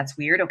stuff, I'm like, that's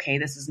weird. Okay,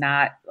 this is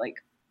not like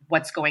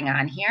what's going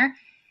on here.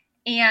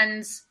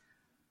 And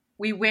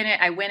I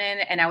went in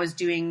and I was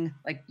doing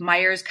like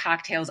Myers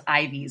cocktails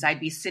IVs. I'd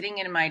be sitting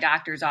in my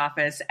doctor's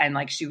office and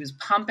like she was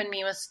pumping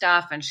me with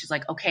stuff and she's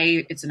like,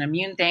 okay, it's an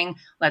immune thing.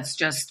 Let's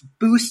just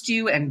boost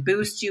you and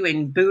boost you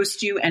and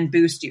boost you and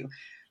boost you.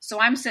 So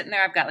I'm sitting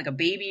there. I've got like a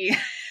baby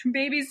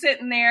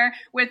sitting there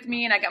with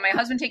me, and I got my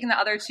husband taking the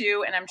other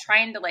two, and I'm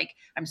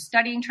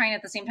studying, trying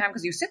at the same time,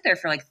 because you sit there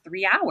for like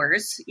 3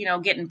 hours,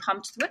 getting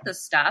pumped with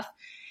this stuff.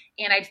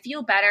 And I'd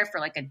feel better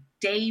for like a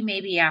day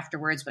maybe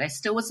afterwards, but I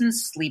still wasn't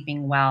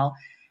sleeping well.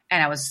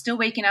 And I was still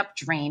waking up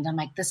drained. I'm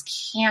like, this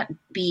can't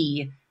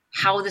be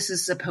how this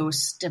is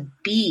supposed to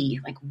be.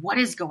 Like, what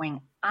is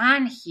going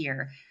on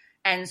here?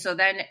 And so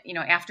then,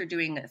 after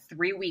doing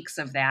 3 weeks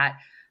of that,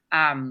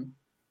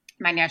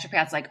 my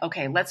naturopath's like,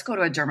 okay, let's go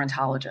to a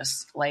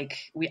dermatologist. Like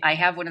I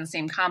have one in the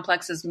same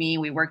complex as me.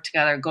 We work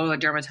together, go to a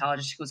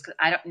dermatologist. She goes,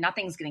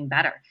 nothing's getting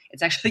better.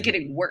 It's actually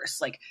getting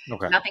worse. Like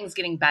nothing's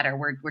getting better.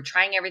 We're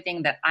trying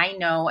everything that I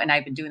know. And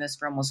I've been doing this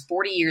for almost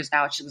 40 years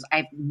now. She goes, I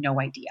have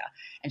no idea.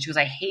 And she goes,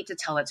 I hate to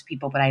tell it to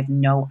people, but I have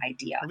no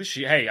idea. At least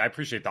I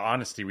appreciate the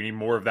honesty. We need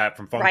more of that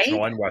from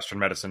functional and Western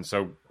medicine.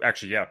 So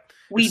actually, yeah,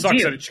 it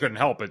sucks that she couldn't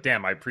help, but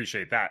damn, I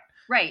appreciate that.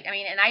 Right. I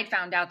mean, and I'd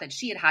found out that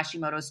she had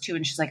Hashimoto's too.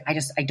 And she's like,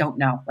 I don't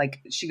know.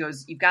 Like she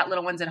goes, you've got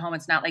little ones at home.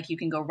 It's not like you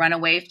can go run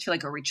away to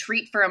like a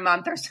retreat for a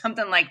month or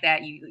something like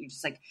that. You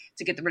just like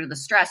to get rid of the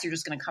stress. You're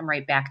just going to come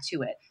right back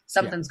to it.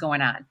 Something's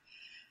going on.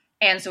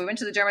 And so we went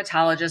to the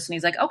dermatologist and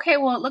he's like, okay,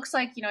 well, it looks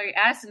like, your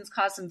Addison's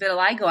caused some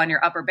vitiligo on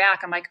your upper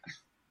back. I'm like,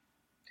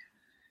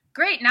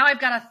 great. Now I've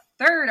got a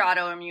third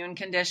autoimmune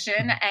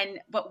condition.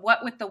 But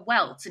what with the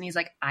welts? And he's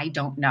like, I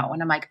don't know.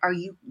 And I'm like, are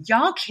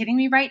y'all kidding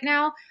me right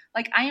now?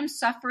 Like I am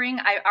suffering.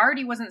 I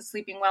already wasn't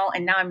sleeping well.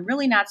 And now I'm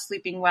really not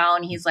sleeping well.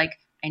 And he's like,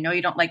 I know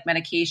you don't like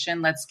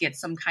medication. Let's get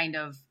some kind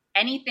of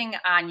anything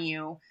on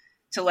you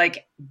to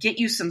like get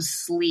you some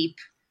sleep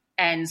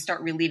and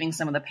start relieving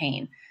some of the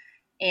pain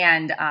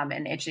and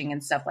itching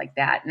and stuff like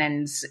that. And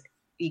then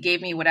he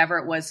gave me whatever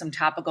it was, some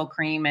topical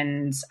cream.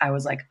 And I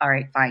was like, all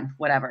right, fine,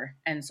 whatever.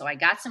 And so I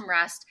got some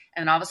rest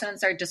and then all of a sudden it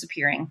started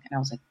disappearing. And I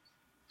was like,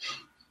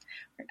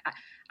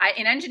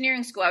 in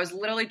engineering school, I was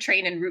literally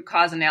trained in root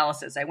cause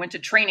analysis. I went to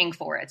training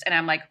for it. And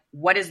I'm like,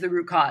 what is the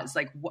root cause?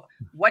 Like,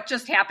 what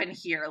just happened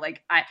here?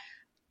 Like, I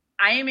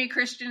am a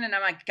Christian and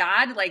I'm like,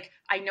 God, like,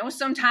 I know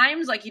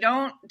sometimes like you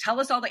don't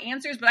tell us all the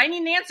answers, but I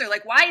need an answer.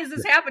 Like, why is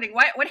this happening?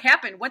 What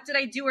happened? What did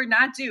I do or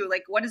not do?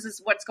 Like, what is this?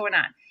 What's going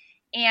on?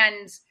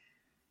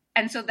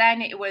 And so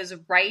then it was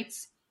right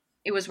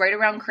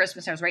around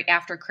Christmas. I was right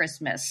after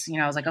Christmas.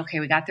 I was like, okay,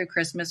 we got through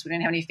Christmas. We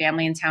didn't have any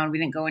family in town. We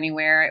didn't go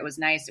anywhere. It was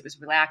nice. It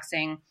was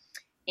relaxing.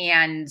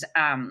 And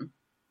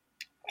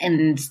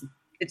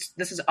this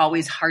is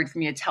always hard for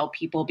me to tell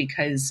people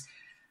because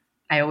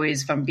I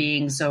always, from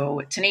being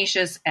so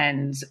tenacious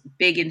and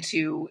big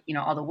into,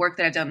 all the work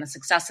that I've done, the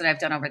success that I've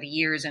done over the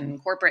years in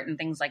corporate and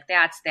things like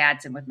that,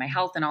 and with my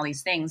health and all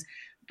these things.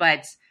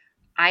 But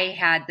I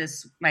had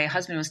my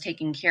husband was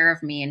taking care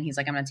of me and he's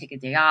like, I'm going to take a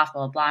day off,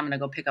 blah, blah, blah. I'm going to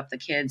go pick up the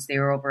kids. They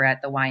were over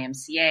at the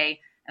YMCA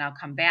and I'll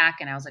come back.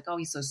 And I was like, oh,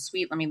 he's so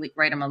sweet. Let me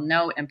write him a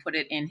note and put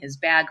it in his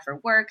bag for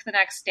work the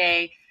next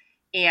day.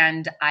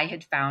 And I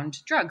had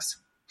found drugs.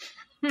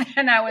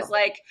 And I was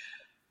like,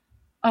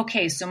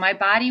 okay, so my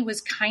body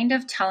was kind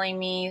of telling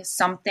me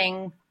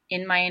something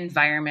in my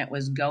environment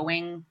was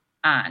going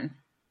on.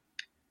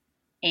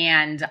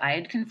 And I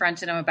had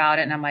confronted him about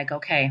it. And I'm like,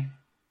 okay,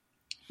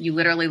 you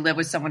literally live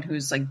with someone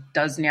who's like,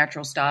 does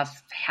natural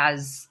stuff,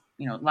 has,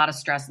 a lot of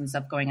stress and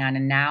stuff going on.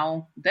 And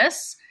now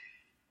this,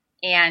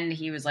 and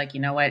he was like, you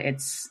know what?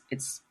 It's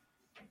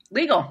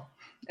legal.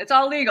 It's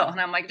all legal. And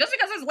I'm like, just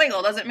because it's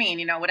legal doesn't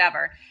mean,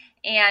 whatever.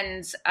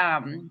 And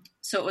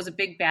so it was a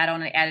big battle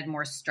and it added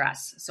more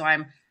stress. So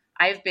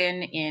I've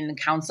been in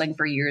counseling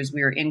for years.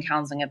 We were in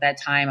counseling at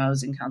that time. I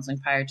was in counseling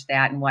prior to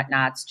that and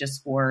whatnots,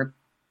 just for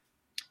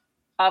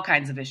all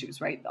kinds of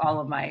issues, right? All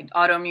of my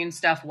autoimmune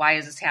stuff. Why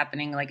is this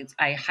happening? Like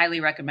I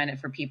highly recommend it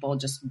for people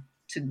just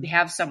to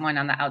have someone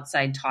on the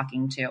outside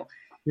talking to.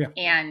 Yeah.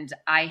 And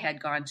I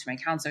had gone to my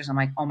counselors. I'm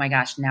like, oh my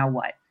gosh, now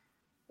what?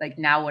 Like,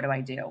 now what do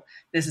I do?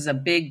 This is a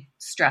big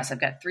stress.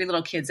 I've got 3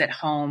 little kids at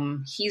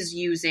home. He's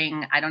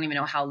using, I don't even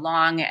know how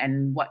long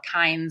and what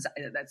kinds.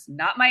 That's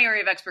not my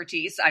area of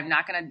expertise. I'm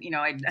not going to,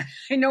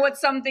 I know what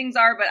some things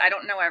are, but I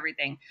don't know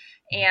everything.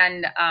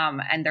 And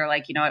they're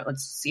like,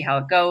 let's see how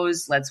it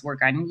goes. Let's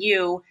work on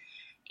you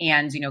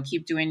and,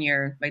 keep doing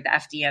your, like the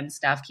FDN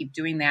stuff, keep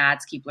doing that,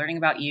 keep learning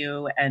about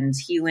you and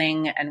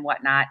healing and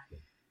whatnot.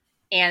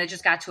 And it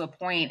just got to a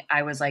point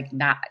I was like,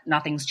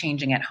 nothing's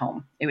changing at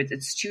home.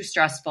 It's too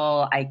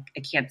stressful. I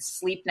can't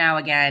sleep now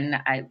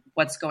again.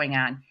 What's going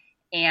on?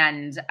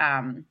 And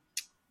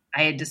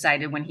I had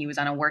decided when he was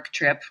on a work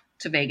trip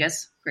to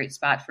Vegas, great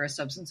spot for a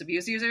substance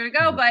abuse user to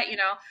go. But,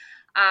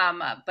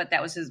 But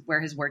that was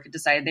where his work had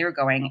decided they were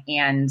going.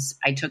 And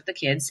I took the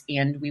kids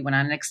and we went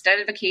on an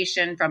extended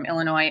vacation from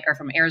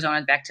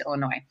Arizona back to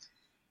Illinois.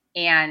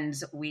 And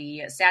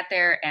we sat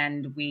there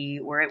and we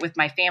were with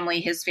my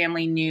family. His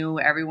family knew,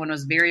 everyone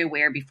was very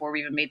aware before we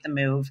even made the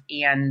move.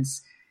 And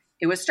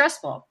it was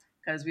stressful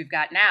because we've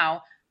got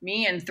now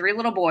me and 3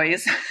 little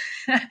boys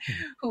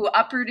who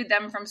uprooted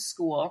them from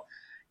school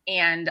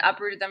and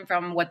uprooted them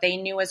from what they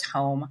knew as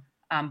home,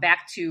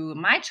 back to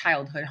my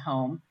childhood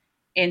home.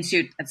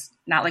 It's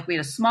not like we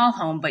had a small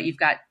home, but you've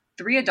got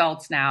 3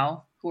 adults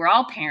now who are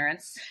all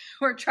parents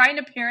who are trying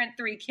to parent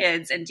 3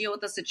 kids and deal with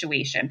the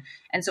situation.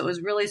 And so it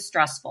was really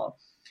stressful.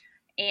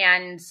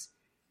 And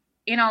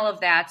in all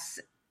of that,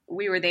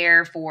 we were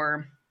there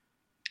for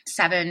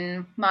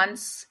 7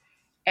 months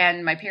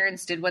and my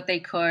parents did what they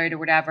could or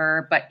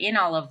whatever. But in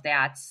all of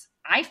that,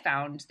 I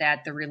found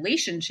that the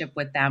relationship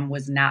with them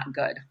was not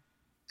good.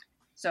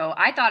 So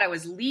I thought I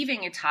was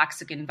leaving a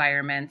toxic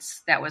environment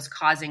that was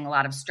causing a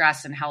lot of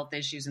stress and health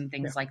issues and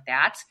things like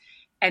that,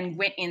 and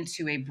went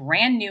into a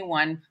brand new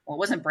one. Well, it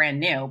wasn't brand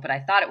new, but I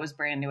thought it was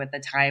brand new at the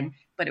time,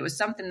 but it was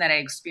something that I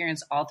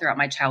experienced all throughout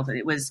my childhood.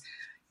 It was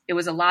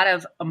a lot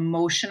of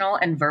emotional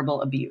and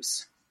verbal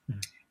abuse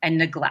and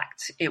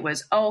neglect. It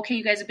was, oh, okay,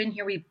 you guys have been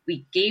here.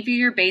 We gave you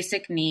your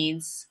basic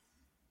needs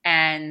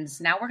and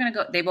now we're going to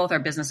go. They both are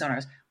business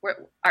owners.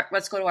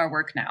 Let's go to our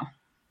work now.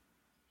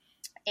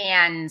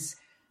 And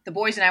the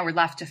boys and I were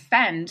left to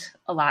fend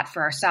a lot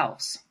for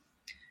ourselves.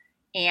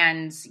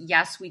 And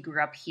yes, we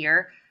grew up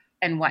here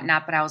and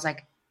whatnot, but I was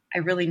like, I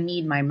really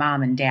need my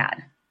mom and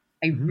dad.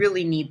 I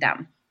really need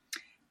them.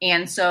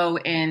 And so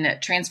in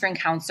transferring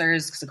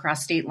counselors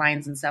across state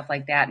lines and stuff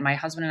like that, my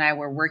husband and I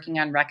were working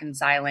on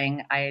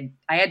reconciling. I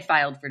had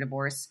filed for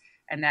divorce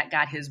and that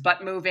got his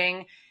butt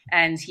moving,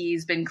 and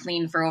he's been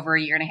clean for over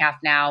 1.5 years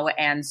now.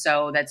 And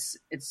so it's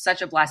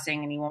such a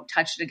blessing, and he won't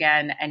touch it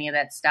again, any of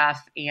that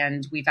stuff.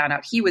 And we found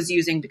out he was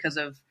using because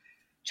of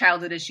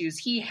childhood issues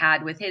he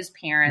had with his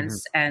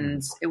parents.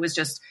 And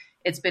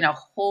it's been a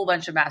whole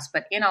bunch of mess.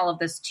 But in all of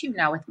this too,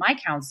 now with my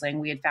counseling,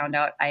 we had found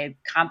out I had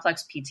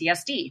complex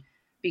PTSD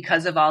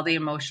because of all the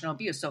emotional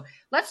abuse. So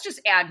let's just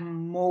add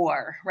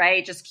more,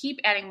 right? Just keep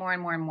adding more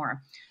and more and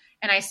more.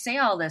 And I say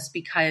all this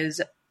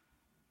because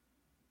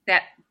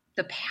that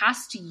the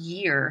past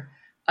year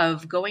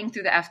of going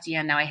through the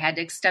FDN, now I had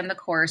to extend the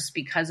course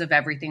because of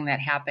everything that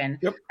happened.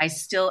 Yep. I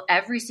still,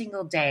 every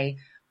single day,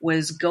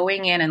 was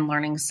going in and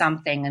learning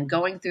something and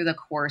going through the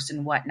course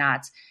and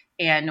whatnot.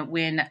 And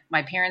when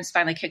my parents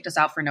finally kicked us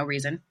out for no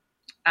reason,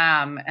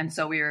 and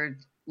so we were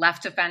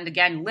left to fend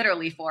again,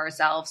 literally for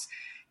ourselves,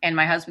 and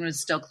my husband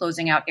was still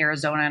closing out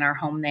Arizona and our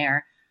home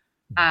there.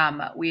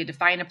 We had to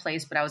find a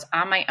place, but I was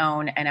on my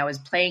own and I was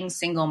playing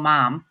single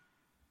mom.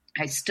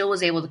 I still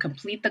was able to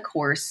complete the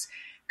course,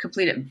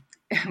 complete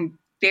it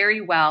very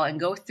well, and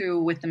go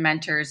through with the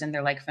mentors. And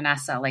they're like,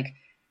 Vennessa, like,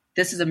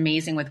 this is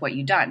amazing with what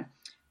you've done.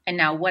 And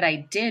now what I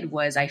did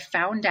was I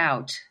found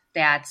out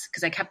that,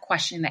 because I kept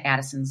questioning the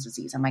Addison's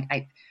disease. I'm like,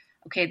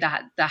 okay,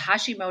 the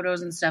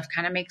Hashimoto's and stuff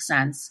kind of makes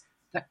sense,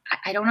 but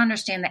I don't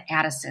understand the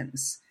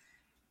Addison's.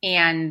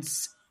 And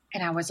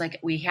I was like,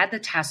 we had the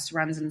test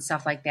runs and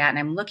stuff like that. And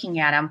I'm looking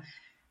at them,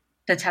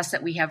 the tests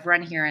that we have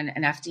run here in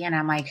FDN.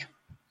 I'm like,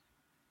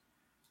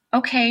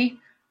 okay,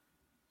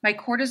 my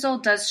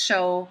cortisol does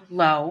show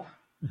low,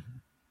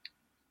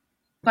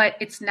 but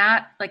it's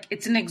not like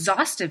it's an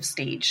exhaustive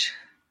stage.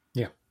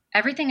 Yeah.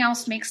 Everything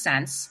else makes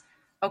sense.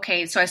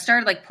 Okay. So I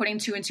started like putting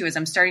 2 and 2 as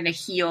I'm starting to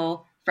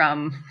heal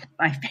from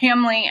my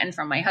family and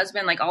from my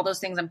husband, like all those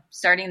things. I'm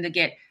starting to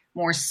get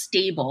more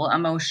stable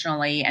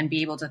emotionally and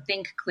be able to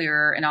think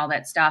clearer and all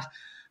that stuff.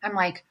 I'm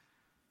like,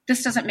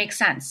 this doesn't make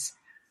sense.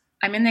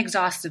 I'm in the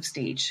exhaustive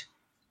stage.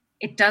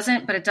 It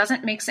doesn't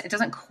make sense. It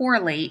doesn't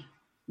correlate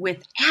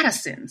with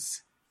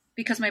Addison's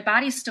because my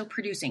body's still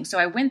producing. So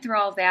I went through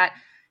all of that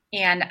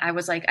and I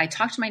was like, I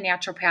talked to my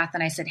naturopath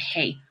and I said,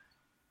 hey,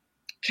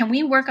 can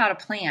we work out a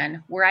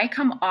plan where I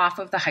come off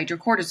of the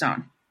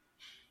hydrocortisone?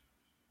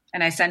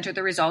 And I sent her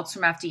the results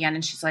from FDN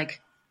and she's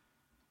like,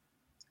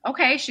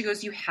 okay. She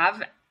goes, you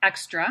have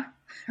extra,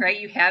 right?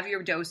 You have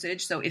your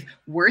dosage. So if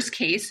worst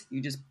case,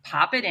 you just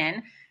pop it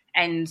in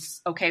and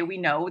okay, we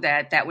know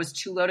that was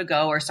too low to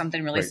go or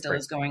something really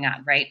is going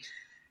on. Right.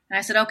 And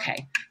I said,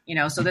 okay,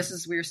 so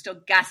we were still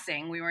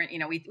guessing. We weren't,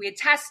 we had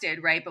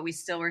tested, right. But we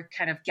still were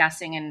kind of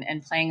guessing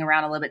and playing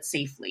around a little bit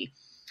safely.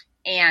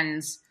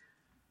 And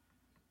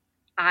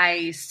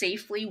I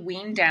safely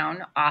weaned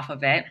down off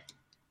of it.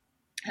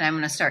 And I'm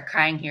going to start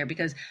crying here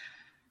because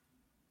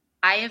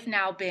I have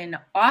now been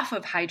off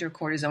of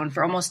hydrocortisone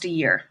for almost 1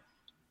 year.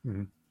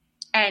 Mm-hmm.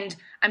 And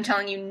I'm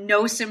telling you,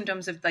 no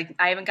symptoms of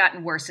I haven't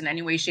gotten worse in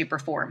any way, shape, or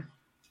form.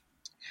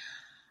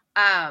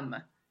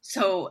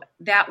 So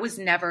that was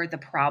never the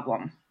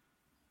problem.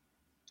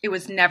 It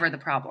was never the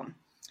problem.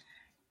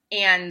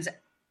 And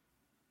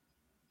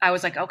I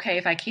was like, okay,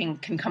 if I can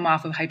come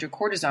off of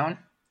hydrocortisone,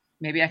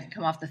 maybe I can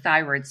come off the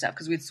thyroid stuff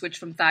because we'd switched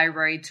from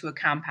thyroid to a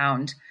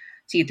compound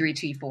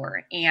T3,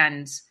 T4.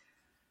 And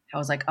I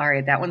was like, all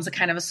right, that one's a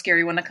kind of a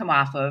scary one to come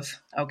off of.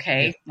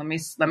 Okay, let me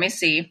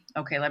see.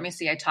 Okay, let me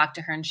see. I talked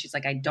to her and she's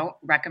like, I don't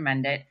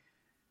recommend it.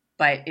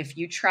 But if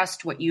you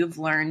trust what you've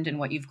learned and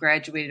what you've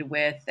graduated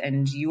with,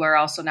 and you are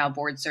also now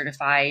board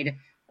certified,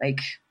 like,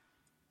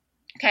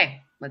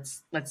 okay,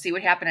 let's see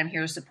what happened. I'm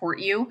here to support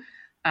you.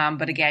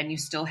 But again, you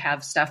still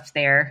have stuff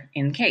there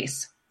in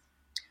case.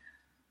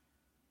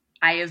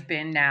 I have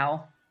been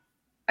now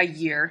a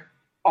year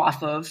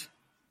off of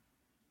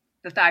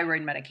the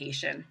thyroid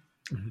medication.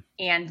 Mm-hmm.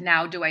 And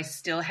now, do I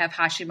still have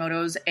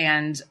Hashimoto's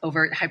and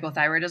overt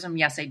hypothyroidism?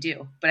 Yes, I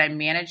do. But I'm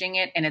managing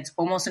it, and it's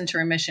almost into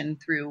remission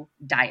through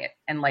diet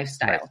and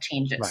lifestyle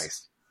changes.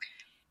 Nice.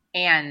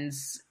 And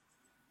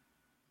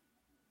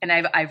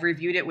I've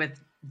reviewed it with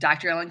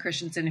Dr. Ellen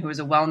Christensen, who is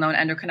a well-known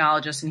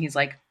endocrinologist, and he's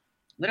like,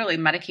 literally,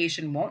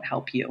 medication won't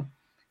help you.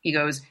 He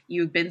goes,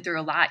 you've been through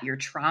a lot, your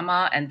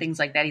trauma and things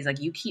like that. He's like,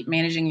 you keep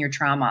managing your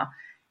trauma.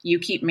 You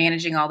keep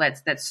managing all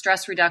that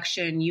stress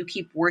reduction. You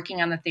keep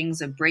working on the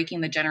things of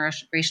breaking the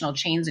generational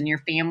chains in your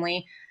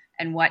family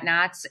and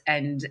whatnot,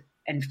 and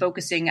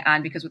focusing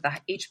on, because with the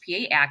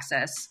HPA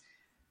access,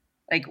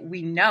 like,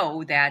 we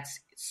know that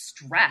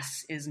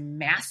stress is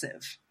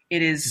massive.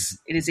 It is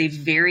a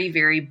very,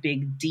 very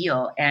big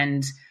deal.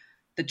 And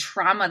the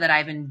trauma that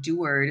I've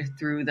endured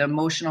through the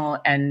emotional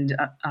and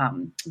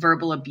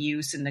verbal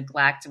abuse and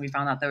neglect, and we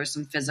found out there was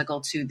some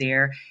physical too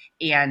there,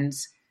 and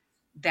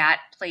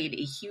that played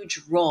a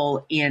huge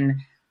role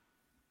in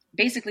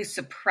basically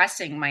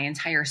suppressing my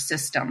entire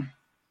system,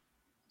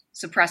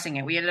 suppressing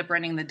it. We ended up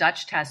running the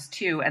Dutch test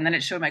too, and then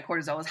it showed my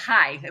cortisol was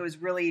high. It was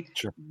really,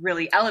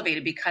 really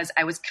elevated because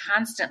I was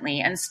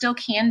constantly, and still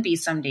can be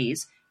some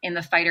days, in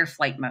the fight or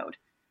flight mode.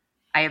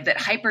 I have that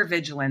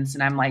hypervigilance,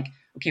 and I'm like,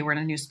 okay, we're in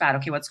a new spot.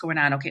 Okay, what's going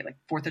on? Okay, like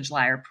 4th of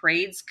July or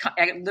parades.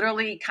 I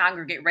literally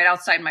congregate right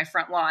outside my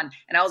front lawn.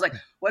 And I was like,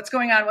 what's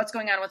going on? What's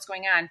going on? What's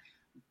going on?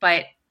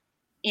 But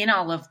in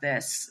all of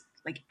this,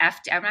 like,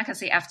 I'm not going to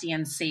say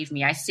FDN saved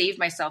me. I saved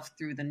myself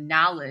through the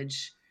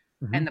knowledge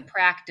and the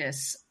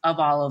practice of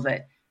all of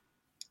it.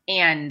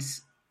 And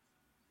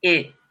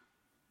it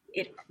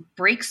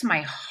breaks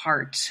my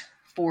heart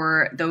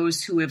for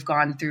those who have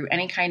gone through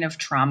any kind of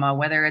trauma,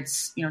 whether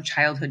it's,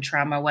 childhood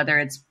trauma, whether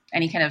it's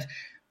any kind of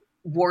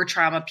war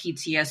trauma,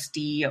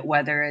 PTSD,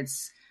 whether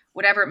it's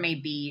whatever it may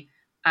be,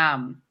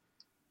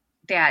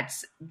 that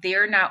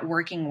they're not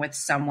working with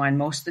someone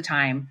most of the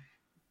time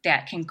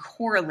that can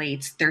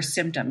correlate their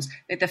symptoms.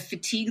 Like, the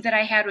fatigue that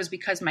I had was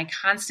because my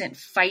constant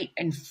fight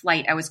and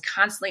flight. I was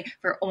constantly,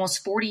 for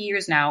almost 40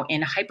 years now,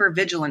 in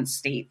hypervigilance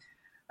state.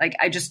 Like,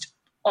 I just,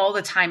 all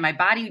the time, my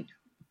body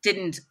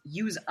didn't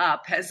use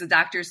up, as the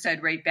doctor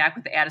said right back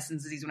with the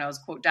Addison's disease when I was,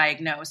 quote,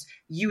 diagnosed,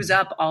 use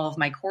up all of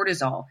my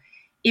cortisol.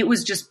 It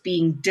was just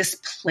being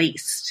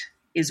displaced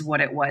is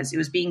what it was. It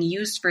was being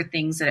used for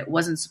things that it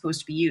wasn't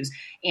supposed to be used.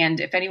 And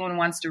if anyone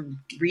wants to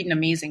read an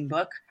amazing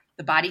book,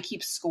 The Body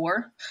Keeps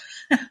Score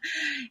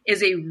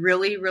is a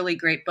really, really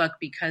great book,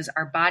 because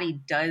our body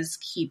does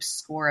keep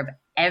score of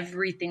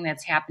everything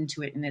that's happened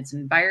to it in its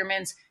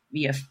environments,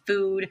 via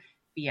food,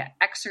 via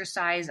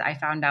exercise. I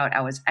found out I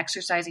was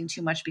exercising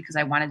too much because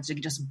I wanted to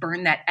just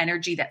burn that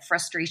energy, that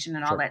frustration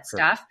and all that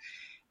stuff.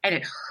 And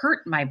it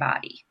hurt my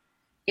body.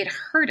 It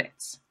hurt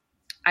it.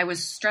 I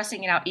was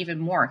stressing it out even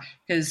more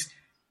because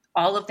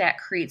all of that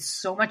creates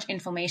so much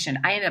inflammation.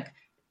 I ended up,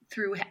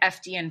 through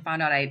FDN,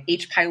 found out I had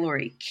H.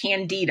 pylori,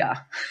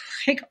 candida,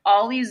 like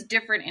all these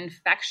different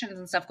infections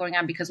and stuff going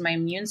on because my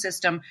immune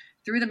system,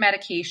 through the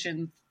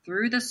medication,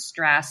 through the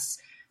stress,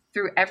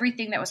 through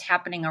everything that was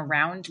happening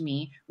around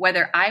me,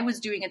 whether I was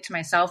doing it to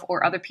myself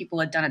or other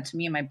people had done it to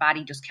me and my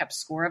body just kept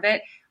score of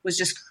it, was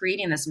just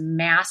creating this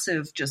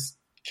massive just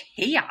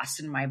chaos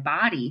in my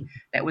body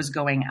that was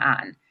going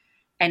on.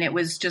 And it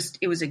was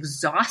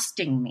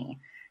exhausting me.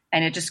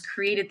 And it just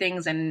created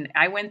things. And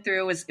I went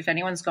through, as if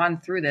anyone's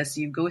gone through this,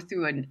 you go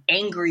through an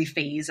angry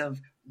phase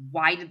of,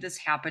 why did this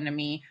happen to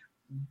me?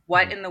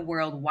 What in the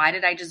world? Why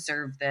did I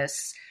deserve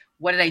this?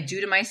 What did I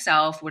do to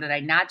myself? What did I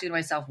not do to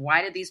myself?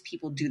 Why did these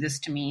people do this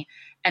to me?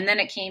 And then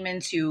it came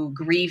into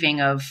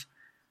grieving of,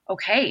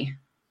 okay,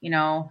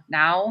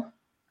 now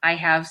I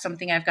have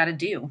something I've got to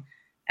do.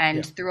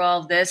 And through all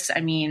of this,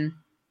 I mean,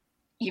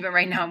 even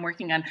right now I'm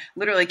working on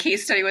literally a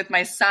case study with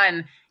my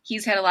son.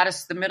 He's had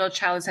the middle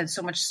child has had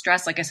so much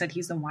stress. Like I said,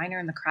 he's the whiner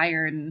and the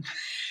crier and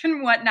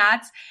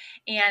whatnot.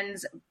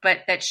 But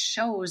that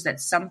shows that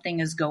something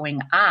is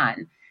going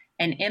on.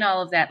 And in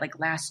all of that, like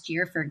last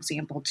year, for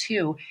example,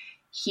 too,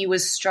 he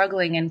was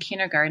struggling in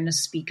kindergarten to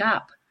speak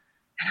up.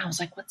 And I was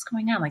like, what's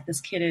going on? Like,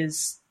 this kid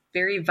is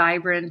very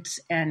vibrant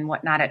and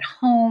whatnot at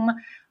home.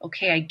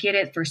 Okay, I get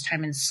it. First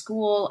time in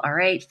school. All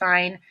right,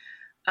 fine.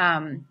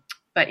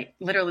 But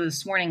literally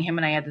this morning, him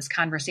and I had this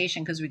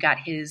conversation because we got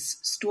his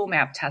stool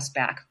map test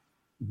back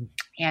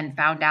and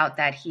found out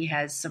that he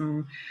has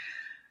some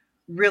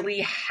really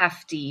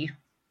hefty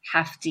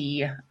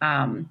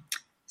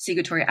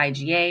secretory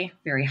IgA,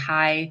 very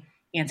high,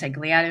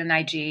 anti-gliadin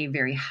IgA,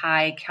 very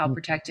high,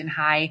 calprotectin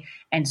high.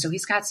 And so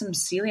he's got some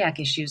celiac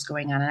issues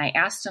going on. And I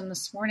asked him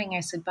this morning,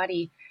 I said,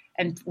 buddy,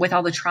 And with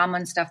all the trauma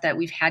and stuff that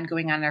we've had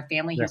going on in our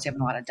family, he was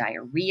having a lot of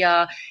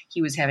diarrhea.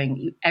 He was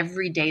having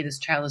every day. This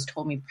child has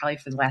told me probably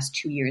for the last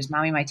 2 years,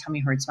 Mommy, my tummy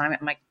hurts. Mommy,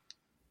 I'm like,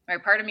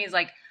 right. Part of me is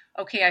like,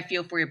 okay, I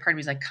feel for you. Part of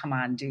me is like, come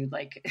on, dude.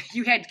 Like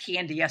you had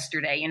candy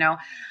yesterday, you know,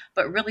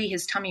 but really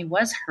his tummy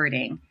was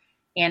hurting.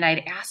 And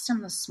I'd asked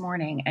him this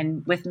morning,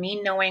 and with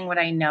me knowing what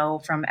I know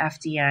from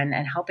FDN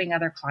and helping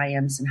other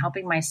clients and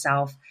helping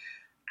myself,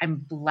 I'm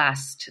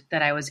blessed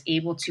that I was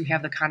able to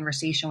have the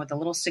conversation with a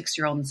little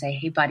 6-year-old and say,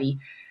 hey, buddy,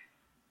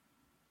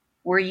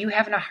 were you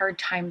having a hard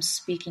time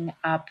speaking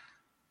up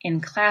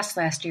in class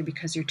last year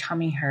because your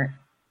tummy hurt?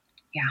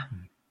 Yeah.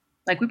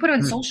 Like we put him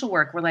in social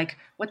work. We're like,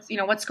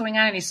 what's going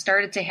on? And he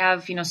started to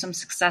have, some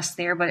success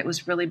there, but it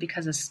was really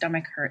because his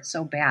stomach hurt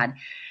so bad.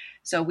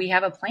 So we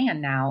have a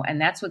plan now. And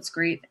that's what's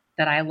great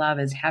that I love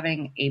is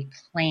having a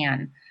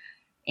plan.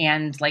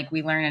 And like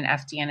we learn in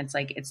FDN, it's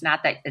like, it's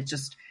not that it's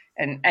just,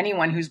 and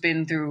anyone who's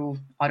been through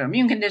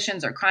autoimmune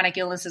conditions or chronic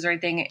illnesses or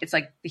anything, it's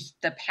like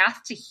the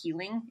path to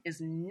healing is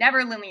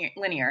never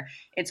linear.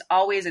 It's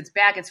always, it's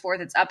back, it's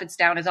forth, it's up, it's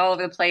down, it's all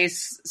over the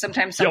place.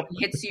 Sometimes something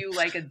hits you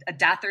like a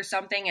death or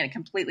something and it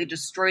completely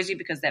destroys you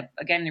because that,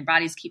 again, your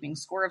body's keeping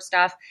score of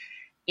stuff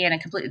and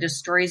it completely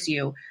destroys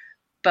you.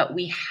 But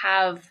we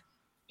have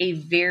a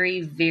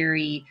very,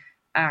 very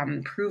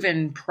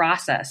proven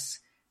process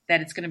that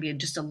it's going to be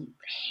just a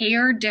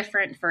hair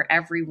different for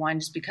everyone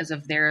just because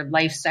of their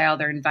lifestyle,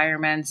 their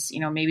environments,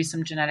 maybe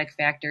some genetic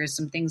factors,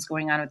 some things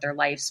going on with their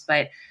lives.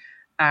 But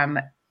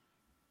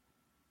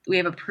we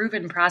have a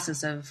proven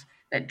process of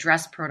that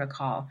dress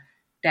protocol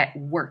that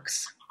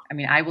works. I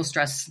mean, I will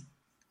stress,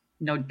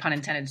 no pun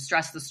intended,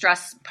 stress the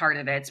stress part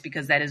of it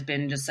because that has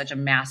been just such a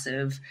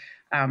massive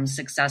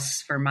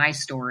success for my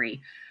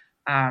story.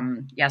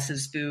 Yes,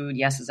 is food,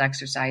 yes, is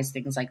exercise,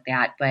 things like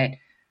that. But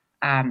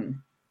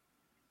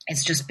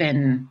it's just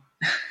been,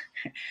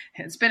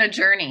 it's been a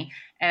journey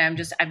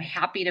and I'm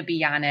happy to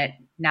be on it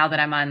now that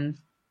I'm on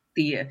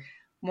the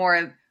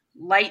more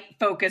light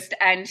focused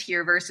end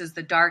here versus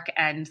the dark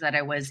end that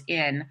I was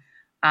in.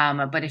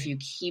 But if you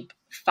keep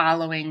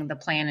following the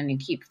plan and you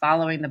keep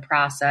following the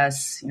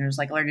process, it's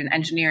like learning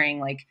engineering,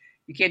 like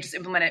you can't just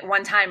implement it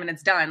one time and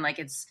it's done.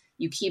 Like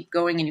you keep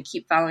going and you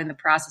keep following the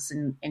process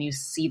and you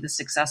see the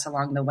success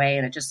along the way.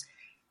 And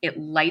it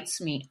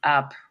lights me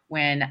up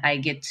when I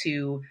get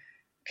to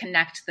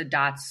connect the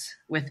dots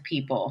with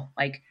people.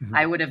 Like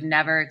I would have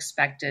never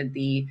expected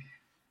the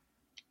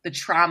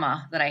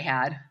trauma that I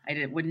had.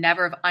 Would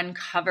never have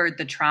uncovered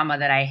the trauma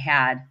that I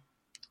had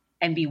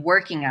and be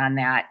working on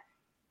that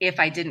if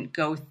I didn't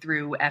go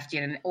through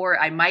FDN, or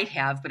I might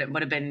have, but it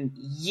would have been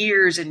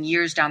years and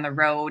years down the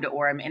road,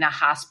 or I'm in a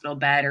hospital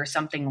bed or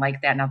something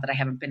like that. Not that I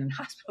haven't been in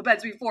hospital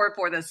beds before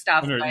for this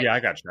stuff. Yeah, I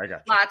got you.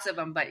 Lots of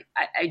them, but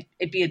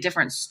it'd be a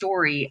different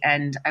story.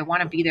 And I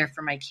want to be there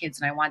for my kids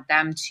and I want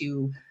them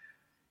to,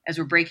 as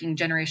we're breaking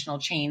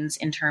generational chains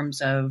in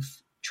terms of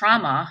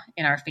trauma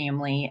in our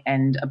family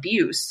and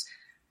abuse,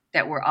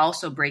 that we're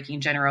also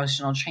breaking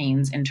generational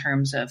chains in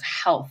terms of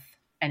health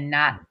and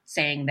not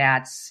saying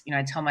that's,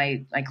 I tell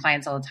my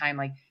clients all the time,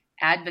 like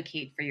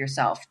advocate for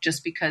yourself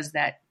just because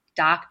that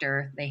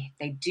doctor,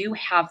 they do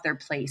have their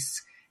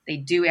place. They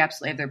do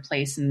absolutely have their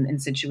place in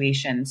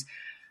situations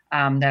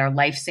that are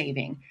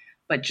life-saving.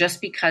 But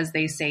just because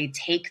they say,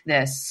 take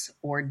this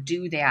or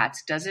do that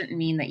doesn't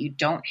mean that you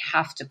don't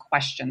have to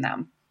question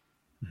them.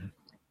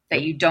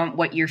 That you don't,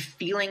 what you're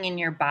feeling in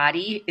your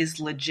body is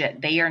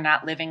legit. They are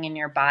not living in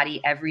your body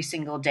every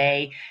single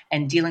day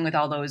and dealing with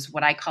all those,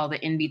 what I call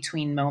the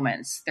in-between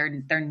moments.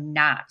 They're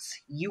not,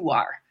 you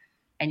are.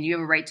 And you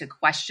have a right to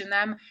question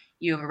them.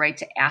 You have a right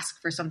to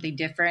ask for something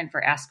different,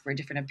 ask for a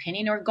different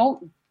opinion, or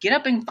go get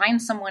up and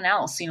find someone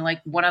else,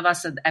 like one of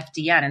us at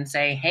FDN and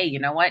say, hey, you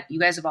know what?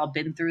 You guys have all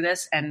been through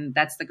this. And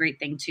that's the great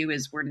thing too,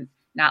 is we're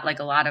not like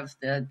a lot of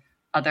the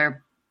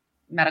other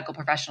medical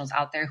professionals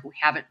out there who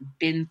haven't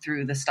been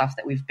through the stuff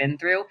that we've been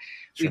through.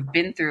 Sure. We've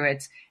been through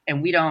it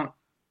and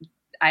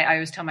I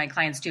always tell my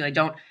clients too, I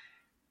don't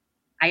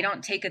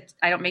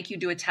make you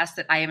do a test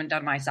that I haven't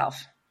done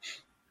myself.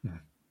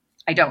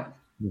 I don't.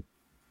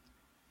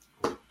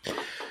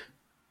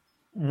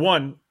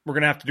 One, we're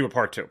going to have to do a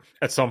part 2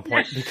 at some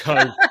point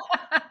because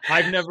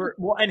I've never,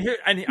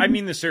 and I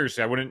mean this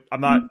seriously.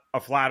 I'm not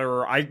a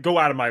flatterer. I go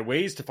out of my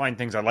ways to find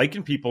things I like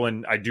in people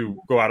and I do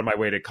go out of my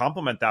way to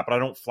compliment that, but I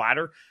don't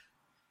flatter.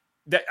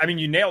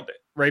 You nailed it,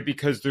 right?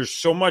 Because there's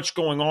so much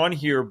going on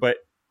here, but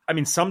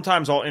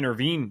sometimes I'll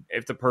intervene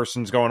if the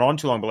person's going on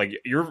too long, but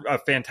you're a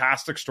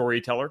fantastic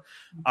storyteller.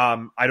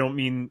 I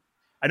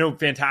know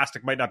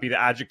fantastic might not be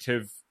the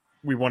adjective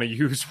we want to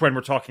use when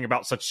we're talking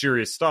about such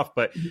serious stuff,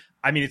 but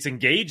it's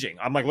engaging.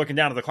 I'm looking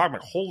down at the clock. I'm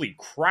like, holy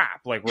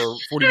crap. We're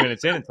 40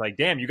 minutes in. It's like,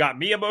 damn, you got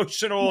me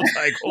emotional. It's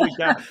like, holy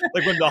cow.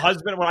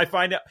 When I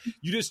find out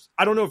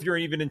I don't know if you're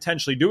even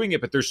intentionally doing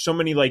it, but there's so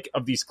many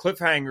of these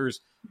cliffhangers.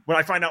 When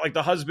I find out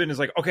the husband is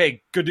like,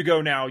 okay, good to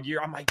go now.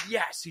 I'm like,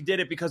 yes, he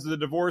did it because of the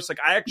divorce.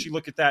 I actually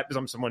look at that because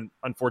I'm someone,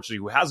 unfortunately,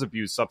 who has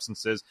abused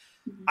substances.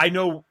 I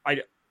know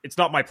it's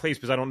not my place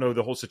because I don't know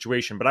the whole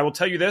situation, but I will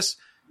tell you this.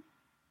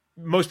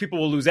 Most people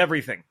will lose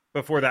everything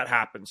before that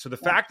happens. So the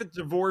fact that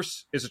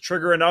divorce is a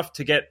trigger enough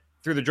to get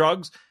through the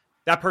drugs,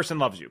 that person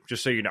loves you,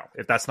 just so you know,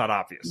 if that's not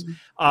obvious.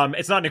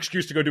 It's not an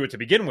excuse to go do it to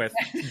begin with,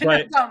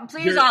 but don't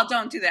do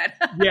that.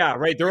 Yeah,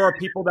 right. There are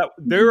people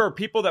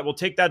that will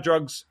take that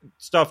drugs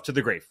stuff to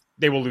the grave.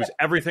 They will lose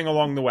everything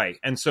along the way.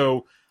 And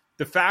so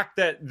the fact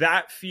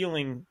that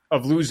feeling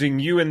of losing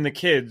you and the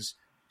kids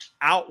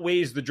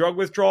outweighs the drug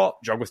withdrawal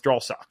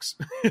sucks.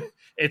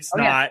 It's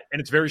not, and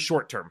it's very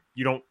short term.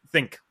 You don't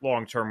think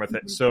long term with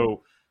it.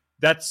 So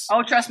that's,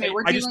 trust me,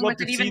 we're dealing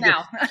with it even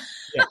now.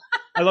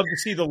 I love to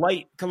see the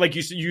light. Like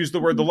you use the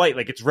word, the light,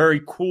 like it's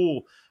very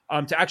cool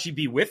to actually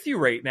be with you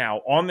right now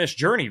on this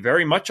journey,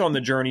 very much on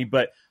the journey,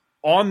 but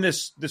on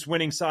this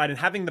winning side and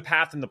having the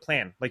path and the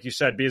plan, like you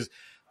said, because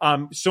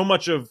so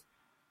much of,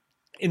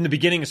 in the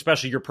beginning,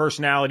 especially, your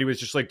personality was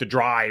just like the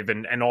drive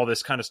and all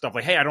this kind of stuff.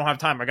 Like, hey, I don't have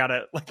time. I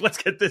gotta, like, let's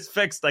get this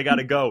fixed. I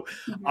gotta go.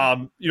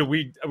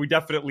 We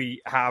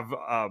definitely have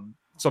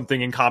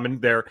something in common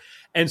there.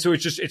 And so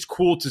it's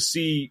cool to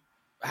see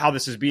how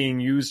this is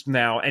being used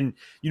now. And,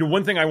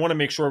 one thing I want to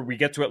make sure we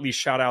get to at least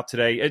shout out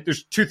today,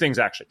 there's two things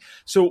actually.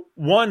 So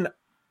one,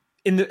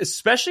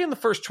 especially in the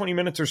first 20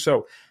 minutes or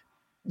so,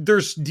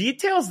 there's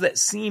details that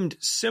seemed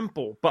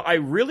simple, but I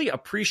really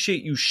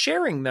appreciate you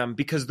sharing them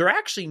because they're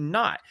actually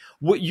not.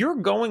 What you're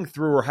going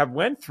through or have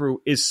went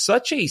through is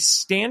such a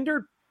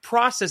standard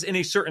process in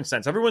a certain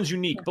sense. Everyone's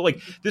unique, but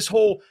like this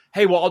whole,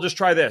 hey, well, I'll just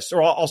try this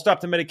or I'll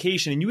stop the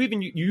medication. And you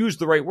use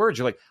the right words.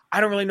 You're like, I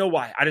don't really know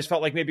why. I just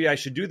felt like maybe I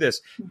should do this.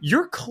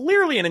 You're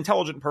clearly an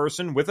intelligent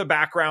person with a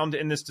background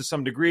in this to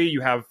some degree. You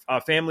have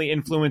family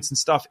influence and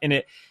stuff in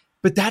it.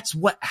 But that's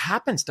what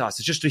happens to us.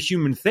 It's just a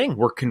human thing.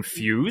 We're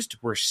confused.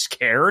 We're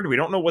scared. We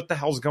don't know what the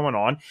hell's going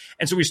on.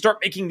 And so we start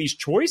making these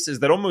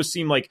choices that almost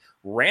seem like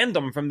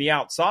random from the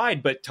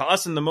outside. But to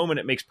us in the moment,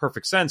 it makes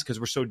perfect sense because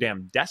we're so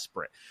damn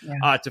desperate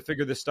to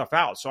figure this stuff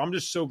out. So I'm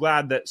just so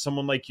glad that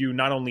someone like you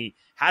not only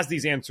has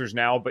these answers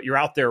now, but you're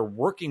out there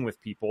working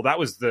with people. That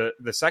was the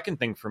second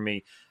thing for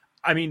me.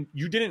 I mean,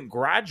 you didn't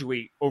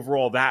graduate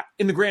overall that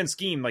in the grand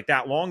scheme like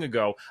that long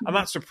ago. I'm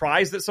not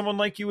surprised that someone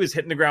like you is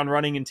hitting the ground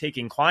running and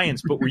taking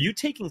clients, but were you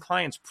taking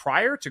clients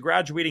prior to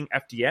graduating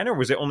FDN or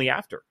was it only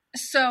after?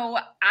 So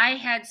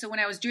when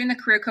I was doing the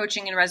career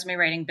coaching and resume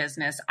writing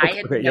business, I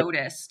had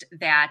noticed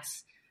that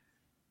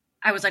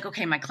I was like,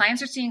 okay, my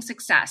clients are seeing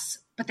success,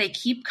 but they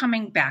keep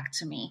coming back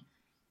to me.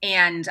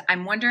 And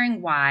I'm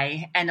wondering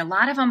why. And a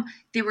lot of them,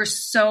 they were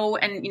so,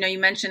 and you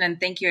mentioned, and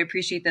thank you, I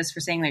appreciate this for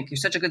saying like, you're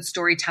such a good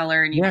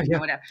storyteller and you know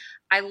whatever.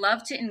 I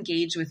love to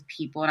engage with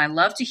people and I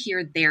love to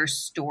hear their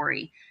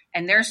story,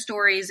 and their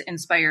stories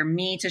inspire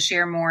me to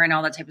share more and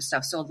all that type of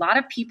stuff. So a lot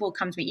of people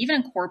come to me, even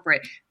in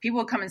corporate, people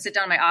will come and sit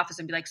down in my office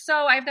and be like,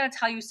 so I've got to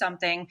tell you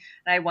something. And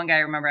I had one guy, I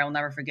remember, I will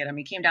never forget him.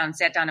 He came down and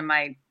sat down in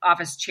my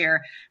office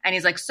chair and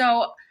he's like,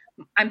 so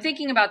I'm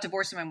thinking about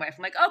divorcing my wife.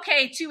 I'm like,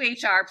 okay, to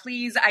HR,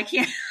 please. I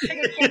can't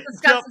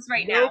discuss this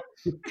right now.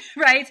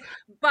 Right.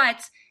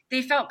 But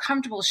they felt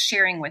comfortable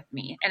sharing with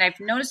me. And I've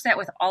noticed that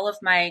with all of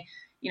my,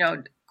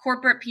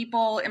 corporate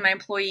people and my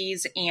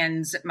employees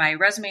and my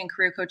resume and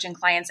career coaching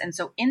clients. And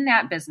so in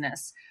that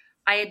business,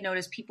 I had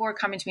noticed people were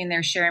coming to me and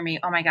they're sharing me,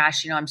 oh my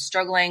gosh, I'm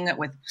struggling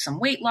with some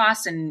weight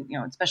loss. And,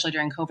 especially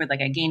during COVID,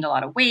 like I gained a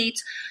lot of weight,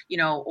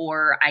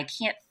 or I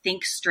can't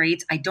think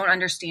straight. I don't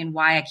understand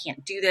why I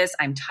can't do this.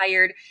 I'm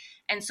tired.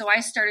 And so I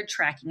started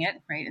tracking it,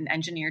 right? An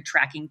engineer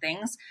tracking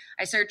things.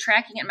 I started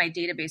tracking it in my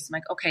database. I'm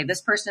like, okay,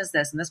 this person is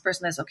this and this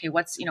person is okay.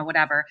 What's,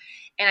 whatever.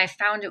 And I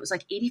found it was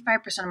like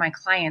 85% of my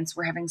clients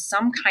were having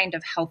some kind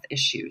of health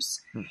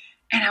issues.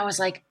 And I was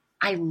like,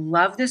 I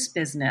love this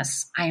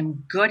business.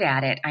 I'm good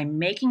at it. I'm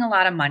making a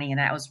lot of money.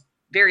 And I was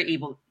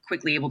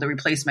quickly able to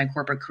replace my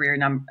corporate career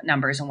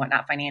numbers and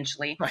whatnot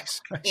financially. Nice.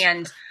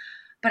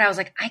 But I was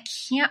like, I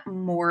can't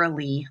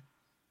morally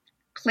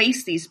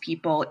place these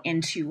people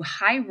into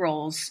high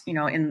roles,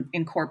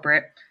 in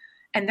corporate,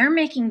 and they're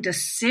making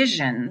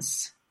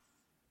decisions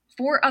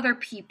for other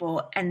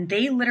people and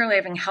they literally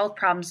having health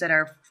problems that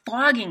are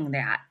fogging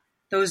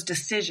those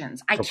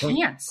decisions. I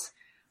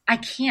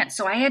can't.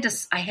 So I had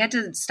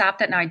to stop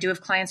that. Now I do have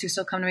clients who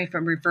still come to me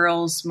from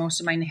referrals. Most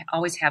of mine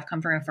always have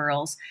come from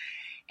referrals,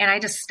 and I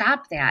just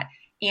stopped that.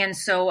 And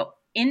so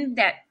in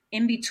that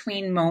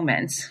in-between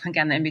moments,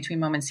 again, the in-between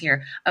moments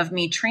here of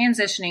me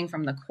transitioning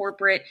from the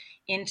corporate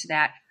into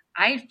that,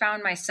 I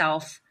found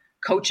myself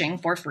coaching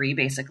for free,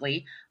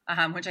 basically,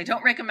 which I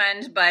don't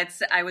recommend, but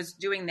I was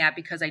doing that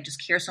because I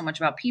just care so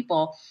much about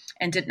people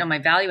and didn't know my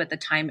value at the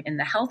time in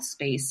the health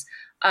space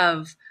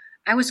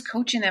I was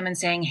coaching them and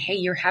saying, hey,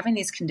 you're having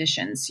these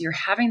conditions, you're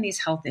having these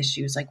health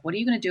issues. Like, what are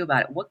you going to do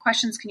about it? What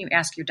questions can you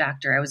ask your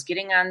doctor? I was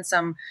getting on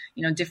some,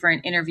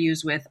 different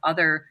interviews with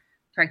other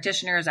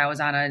practitioners. I was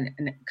on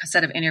a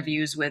set of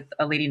interviews with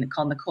a lady named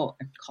Nicole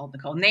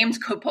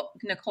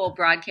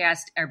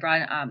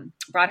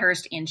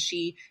Broadhurst, and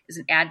she is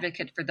an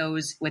advocate for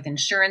those with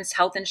insurance,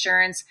 health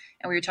insurance.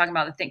 And we were talking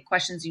about the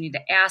questions you need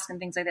to ask and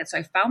things like that. So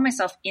I found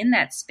myself in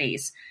that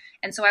space.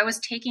 And so I was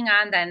taking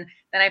on, then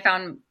I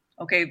found,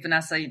 okay,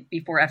 Vennessa,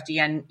 before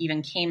FDN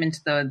even came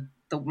into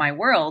my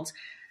world,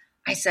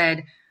 I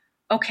said,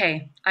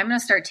 okay, I'm going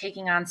to start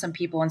taking on some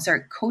people and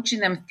start coaching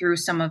them through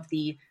some of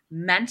the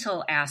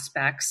mental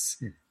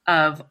aspects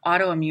of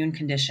autoimmune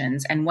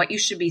conditions and what you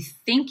should be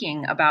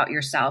thinking about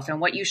yourself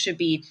and what you should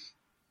be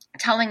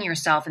telling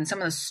yourself, and some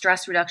of the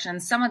stress reduction,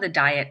 some of the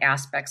diet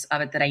aspects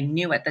of it that I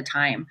knew at the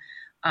time,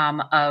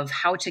 of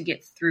how to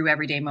get through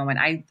everyday moment.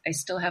 I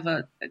still have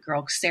a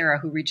girl, Sarah,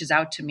 who reaches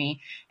out to me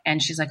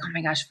and she's like, oh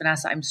my gosh,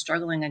 Vennessa, I'm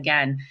struggling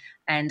again.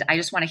 And I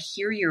just want to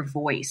hear your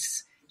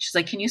voice. She's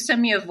like, can you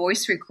send me a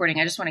voice recording?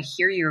 I just want to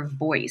hear your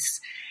voice.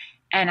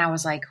 And I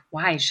was like,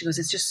 why? She goes,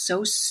 it's just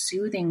so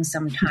soothing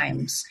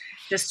sometimes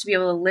just to be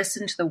able to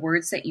listen to the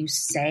words that you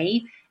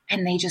say.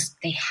 And they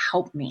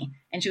help me.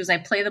 And she goes, I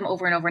play them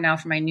over and over now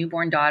for my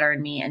newborn daughter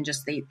and me, and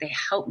just they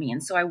help me.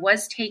 And so I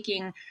was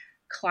taking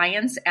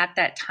clients at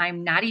that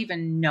time, not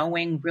even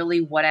knowing really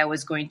what I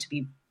was going to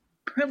be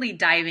really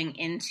diving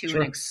into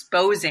and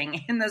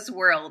exposing in this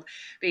world,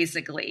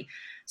 basically.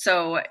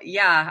 So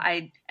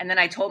and then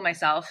I told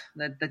myself,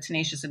 the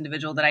tenacious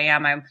individual that I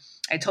am,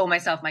 I told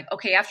myself, like,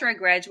 okay, after I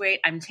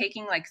graduate, I'm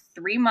taking like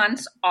 3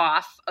 months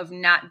off of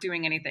not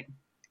doing anything.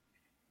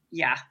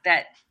 Yeah,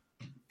 that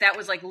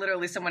was like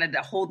literally someone had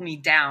to hold me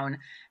down.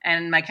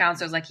 And my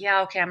counselor was like,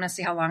 yeah, okay, I'm going to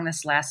see how long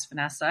this lasts,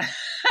 Vennessa.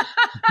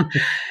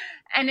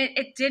 And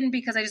it didn't,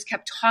 because I just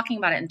kept talking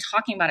about it and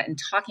talking about it and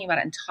talking about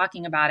it and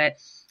talking about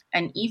it.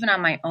 And even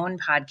on my own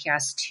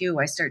podcast too,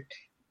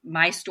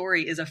 my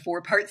story is a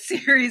 4-part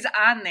series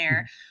on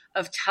there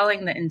of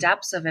telling the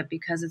in-depths of it,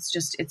 because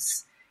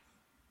it's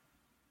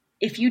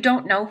if you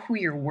don't know who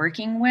you're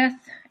working with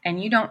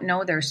and you don't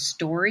know their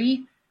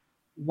story,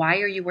 why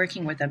are you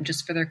working with them?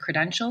 Just for their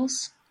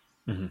credentials?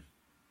 Mm-hmm.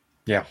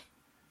 Yeah,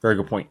 very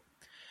good point.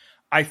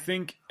 I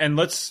think, and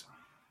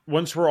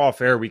once we're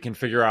off air, we can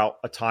figure out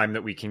a time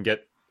that we can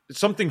get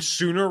something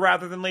sooner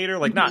rather than later.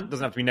 Like,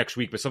 doesn't have to be next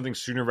week, but something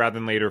sooner rather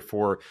than later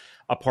for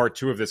a part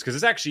 2 of this. Because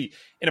it's actually,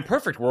 in a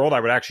perfect world, I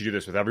would actually do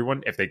this with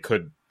everyone if they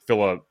could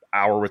fill an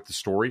hour with the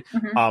story.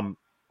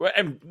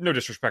 And no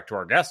disrespect to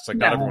our guests, like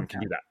not everyone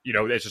can do that. You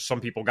know, it's just some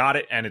people got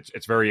it, and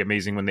it's very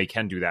amazing when they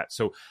can do that.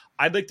 So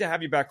I'd like to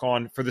have you back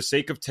on for the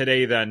sake of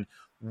today. Then,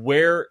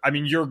 you're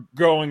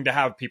going to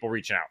have people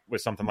reaching out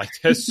with something like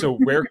this. So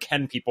where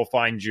can people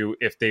find you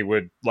if they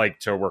would like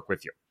to work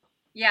with you?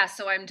 Yeah,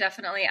 so I'm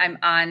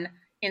on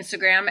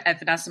Instagram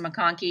at Vennessa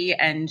McConkey,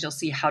 and you'll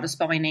see how to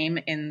spell my name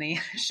in the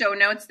show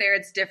notes there.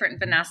 It's different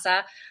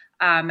Vennessa.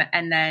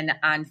 And then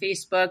on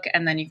Facebook,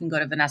 and then you can go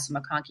to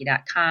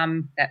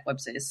VennessaMcConkey.com. That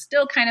website is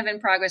still kind of in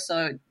progress.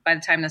 So by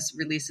the time this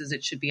releases,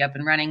 it should be up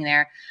and running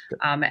there.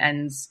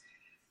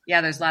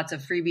 There's lots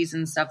of freebies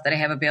and stuff that I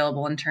have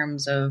available in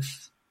terms of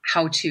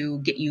how to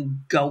get you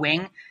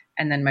going.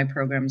 And then my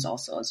programs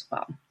also as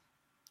well.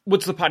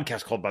 What's the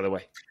podcast called, by the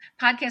way?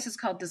 Podcast is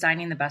called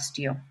Designing the Best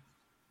You.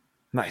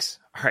 Nice.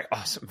 All right.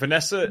 Awesome.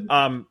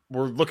 Vennessa,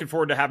 we're looking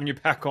forward to having you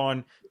back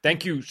on.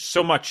 Thank you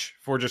so much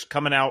for just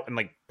coming out and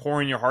like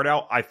pouring your heart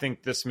out. I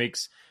think this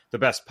makes the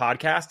best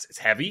podcast. It's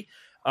heavy.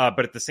 But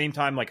at the same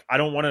time, like, I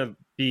don't want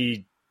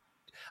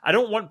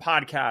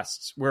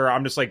podcasts where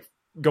I'm just like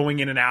going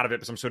in and out of it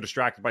because I'm so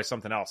distracted by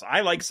something else.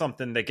 I like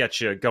something that gets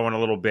you going a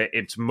little bit.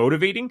 It's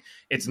motivating.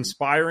 It's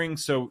inspiring.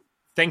 So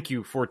thank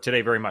you for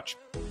today very much.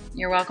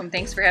 You're welcome.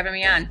 Thanks for having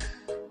me on.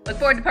 Look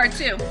forward to part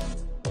 2.